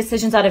making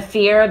decisions out of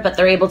fear, but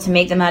they're able to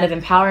make them out of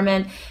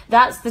empowerment.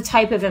 That's the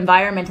type of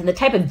environment and the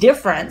type of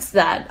difference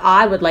that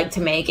I would like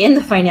to make in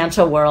the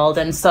financial world.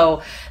 And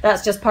so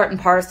that's just part and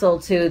parcel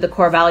to the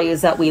core values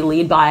that we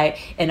lead by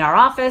in our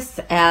office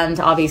and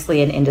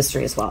obviously in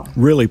industry as well.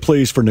 Really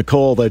pleased for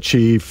Nicole that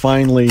she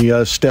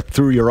finally stepped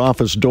through your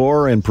office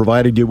door and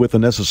provided you with the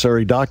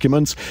necessary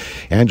documents.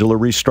 Angela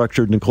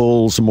restructured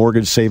Nicole's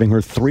mortgage, saving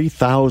her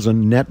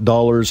 $3,000 net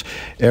dollars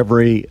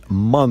every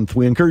month.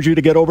 We encourage you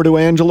to get over to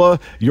Angela,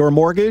 your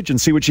mortgage,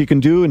 and see what she can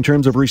do in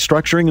terms of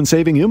restructuring and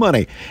saving you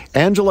money.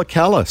 Angela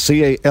Calla,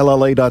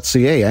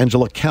 CALLA.ca,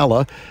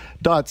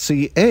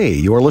 AngelaCalla.ca.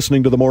 You're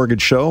listening to The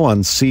Mortgage Show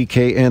on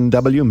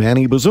CKNW.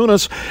 Manny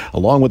Bazunas,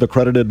 along with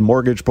accredited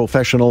mortgage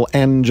professional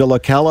Angela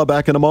Calla.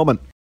 Back in a moment.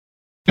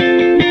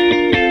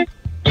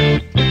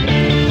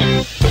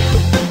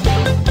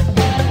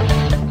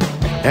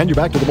 And you're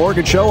back to The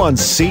Mortgage Show on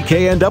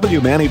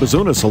CKNW. Manny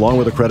Bazunas, along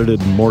with accredited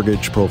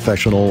mortgage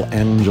professional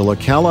Angela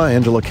Calla.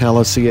 Angela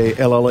Calla,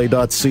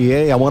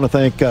 CALLA.ca. I want to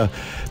thank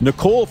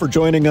Nicole for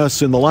joining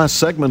us in the last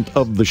segment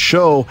of the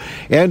show.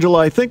 Angela,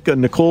 I think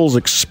Nicole's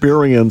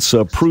experience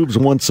proves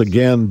once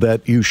again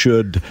that you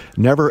should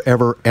never,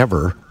 ever,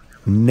 ever,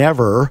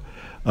 never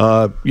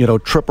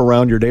trip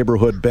around your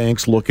neighborhood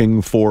banks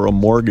looking for a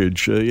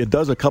mortgage. It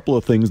does a couple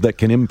of things that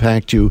can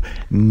impact you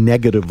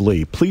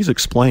negatively. Please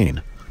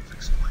explain.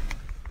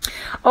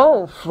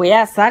 Oh,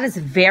 yes, that is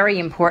very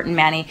important,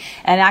 Manny.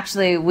 And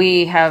actually,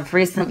 we have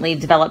recently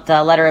developed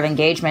a letter of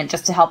engagement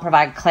just to help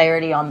provide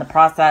clarity on the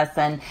process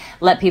and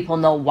let people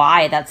know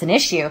why that's an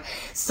issue.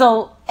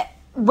 So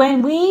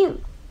when we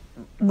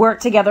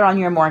work together on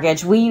your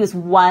mortgage, we use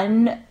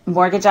one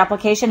mortgage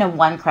application and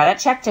one credit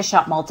check to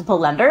shop multiple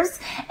lenders.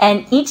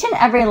 And each and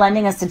every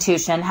lending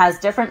institution has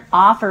different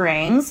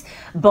offerings,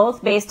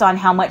 both based on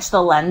how much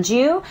they'll lend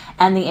you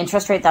and the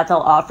interest rate that they'll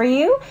offer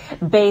you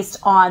based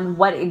on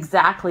what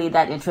exactly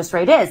that interest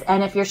rate is.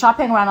 And if you're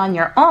shopping around on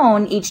your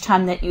own each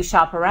time that you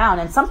shop around,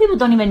 and some people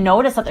don't even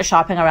notice that they're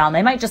shopping around,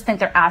 they might just think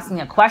they're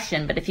asking a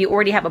question. But if you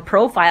already have a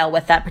profile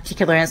with that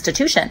particular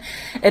institution,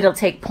 it'll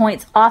take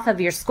points off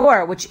of your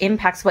score, which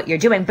impacts what you're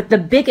doing. But the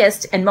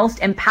biggest and most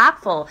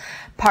impactful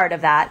part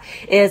of that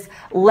is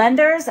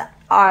lenders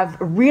have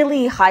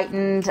really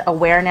heightened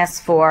awareness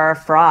for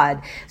fraud.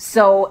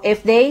 So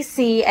if they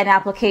see an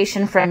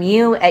application from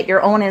you at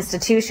your own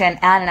institution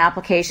and an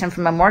application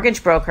from a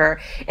mortgage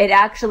broker, it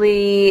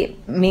actually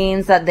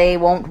means that they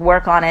won't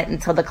work on it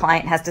until the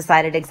client has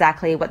decided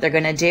exactly what they're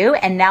going to do.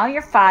 And now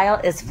your file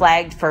is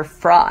flagged for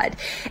fraud.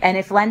 And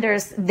if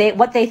lenders,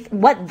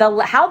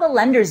 how the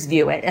lenders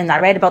view it, and I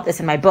write about this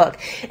in my book,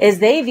 is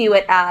they view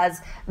it as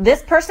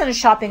this person is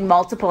shopping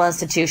multiple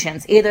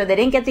institutions. Either they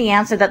didn't get the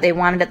answer that they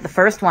wanted at the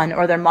first one,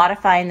 or they're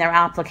modifying their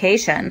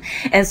application.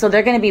 And so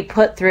they're going to be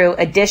put through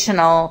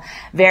additional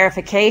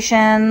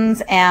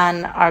verifications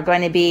and are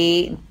going to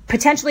be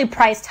potentially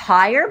priced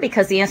higher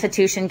because the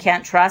institution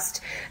can't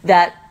trust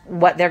that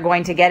what they're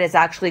going to get is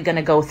actually going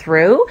to go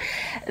through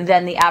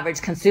than the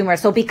average consumer.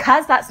 So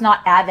because that's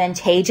not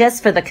advantageous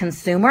for the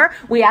consumer,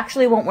 we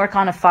actually won't work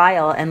on a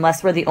file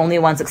unless we're the only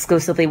ones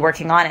exclusively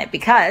working on it,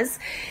 because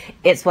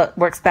it's what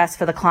works best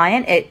for the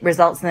client. It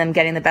results in them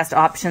getting the best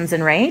options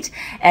and rate,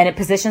 and it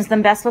positions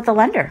them best with the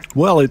lender.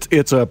 Well,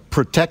 it's a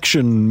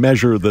protection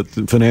measure that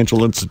the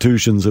financial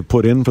institutions have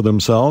put in for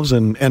themselves,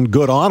 and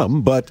good on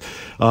them, but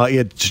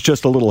it's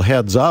just a little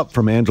heads up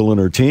from Angela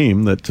and her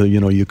team that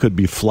you could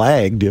be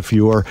flagged if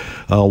you're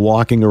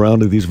walking around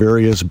to these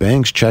various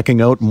banks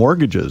checking out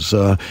mortgages.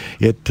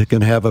 It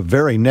can have a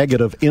very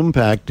negative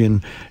impact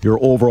in your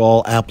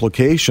overall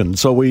application.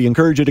 So we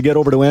encourage you to get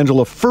over to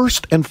Angela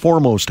first and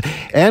foremost.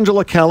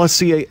 Angela Calla,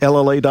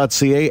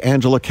 CALLA.ca,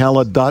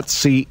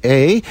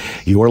 AngelaCalla.ca.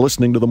 You are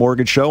listening to The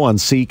Mortgage Show on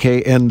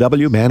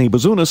CKNW. Manny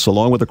Bazunas,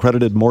 along with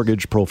accredited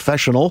mortgage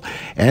professional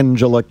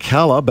Angela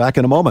Calla. Back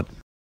in a moment.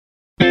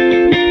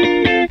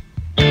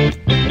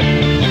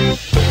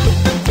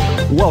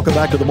 Welcome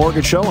back to The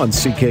Mortgage Show on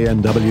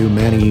CKNW.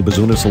 Manny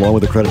Bazunas, along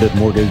with accredited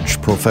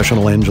mortgage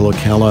professional Angela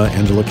Calla,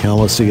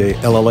 AngelaCalla,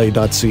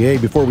 CALLA.ca.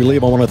 Before we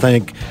leave, I want to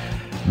thank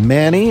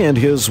Manny and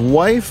his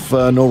wife,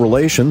 no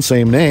relation,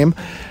 same name,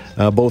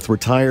 both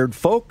retired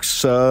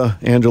folks.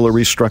 Angela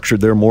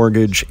restructured their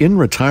mortgage in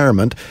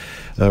retirement,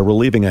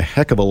 relieving a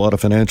heck of a lot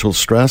of financial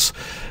stress.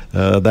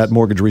 That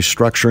mortgage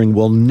restructuring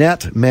will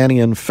net Manny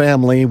and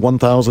family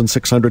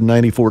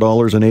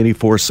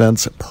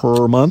 $1,694.84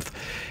 per month.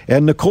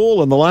 And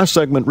Nicole, in the last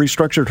segment,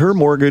 restructured her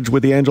mortgage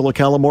with the Angela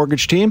Calla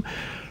mortgage team,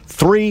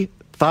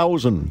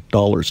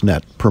 $3,000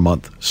 net per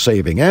month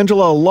saving.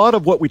 Angela, a lot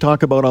of what we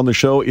talk about on the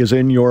show is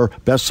in your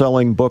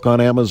best-selling book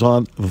on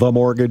Amazon, The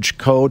Mortgage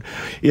Code.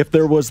 If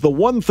there was the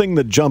one thing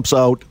that jumps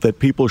out that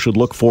people should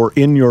look for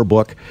in your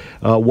book,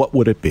 what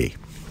would it be?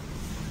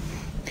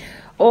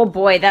 Oh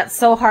boy, that's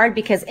so hard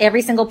because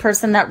every single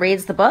person that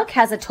reads the book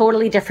has a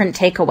totally different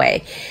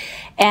takeaway.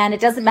 And it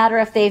doesn't matter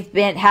if they've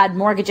had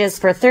mortgages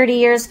for 30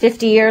 years,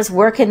 50 years,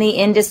 work in the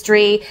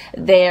industry,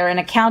 they're an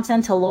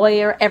accountant, a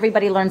lawyer,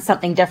 everybody learns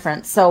something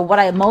different. So what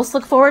I most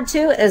look forward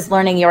to is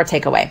learning your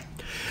takeaway.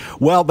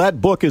 Well, that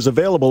book is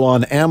available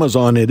on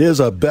Amazon. It is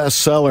a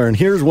bestseller. And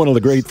here's one of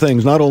the great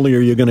things. Not only are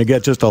you going to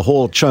get just a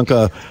whole chunk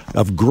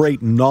of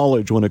great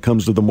knowledge when it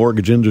comes to the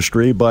mortgage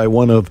industry by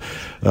one of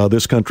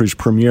this country's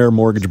premier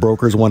mortgage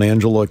brokers, one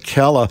Angela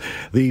Calla.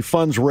 The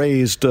funds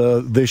raised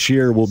this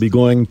year will be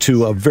going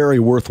to a very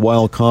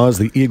worthwhile cause,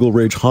 the Eagle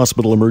Ridge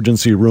Hospital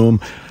Emergency Room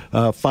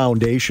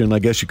Foundation, I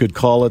guess you could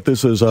call it.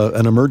 This is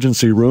an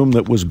emergency room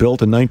that was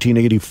built in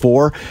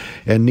 1984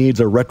 and needs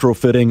a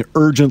retrofitting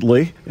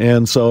urgently.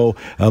 And so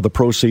the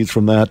proceeds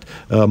from that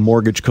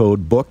mortgage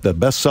code book, the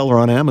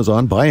bestseller on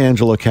Amazon by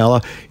Angela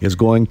Calla, is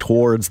going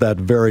towards that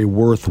very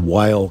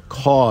worthwhile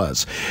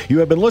cause. You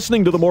have been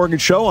listening to The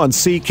Mortgage Show on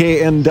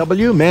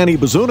CKNW. Manny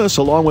Bazunas,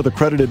 along with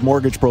accredited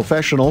mortgage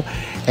professional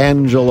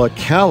Angela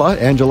Calla,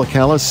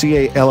 AngelaCalla,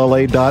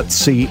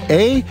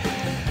 CALLA.ca.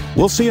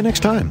 We'll see you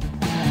next time.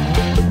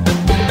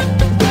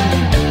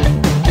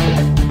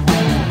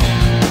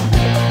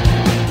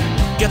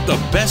 Get the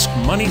best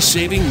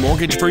money-saving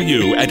mortgage for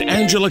you at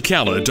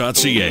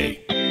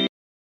AngelaCalla.ca.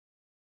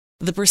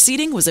 The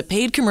proceeding was a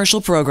paid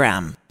commercial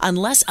program.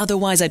 Unless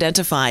otherwise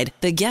identified,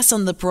 the guests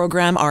on the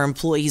program are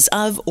employees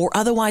of or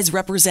otherwise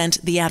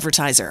represent the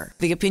advertiser.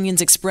 The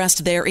opinions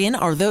expressed therein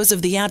are those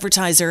of the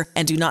advertiser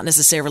and do not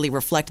necessarily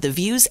reflect the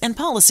views and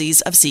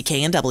policies of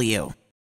CKNW.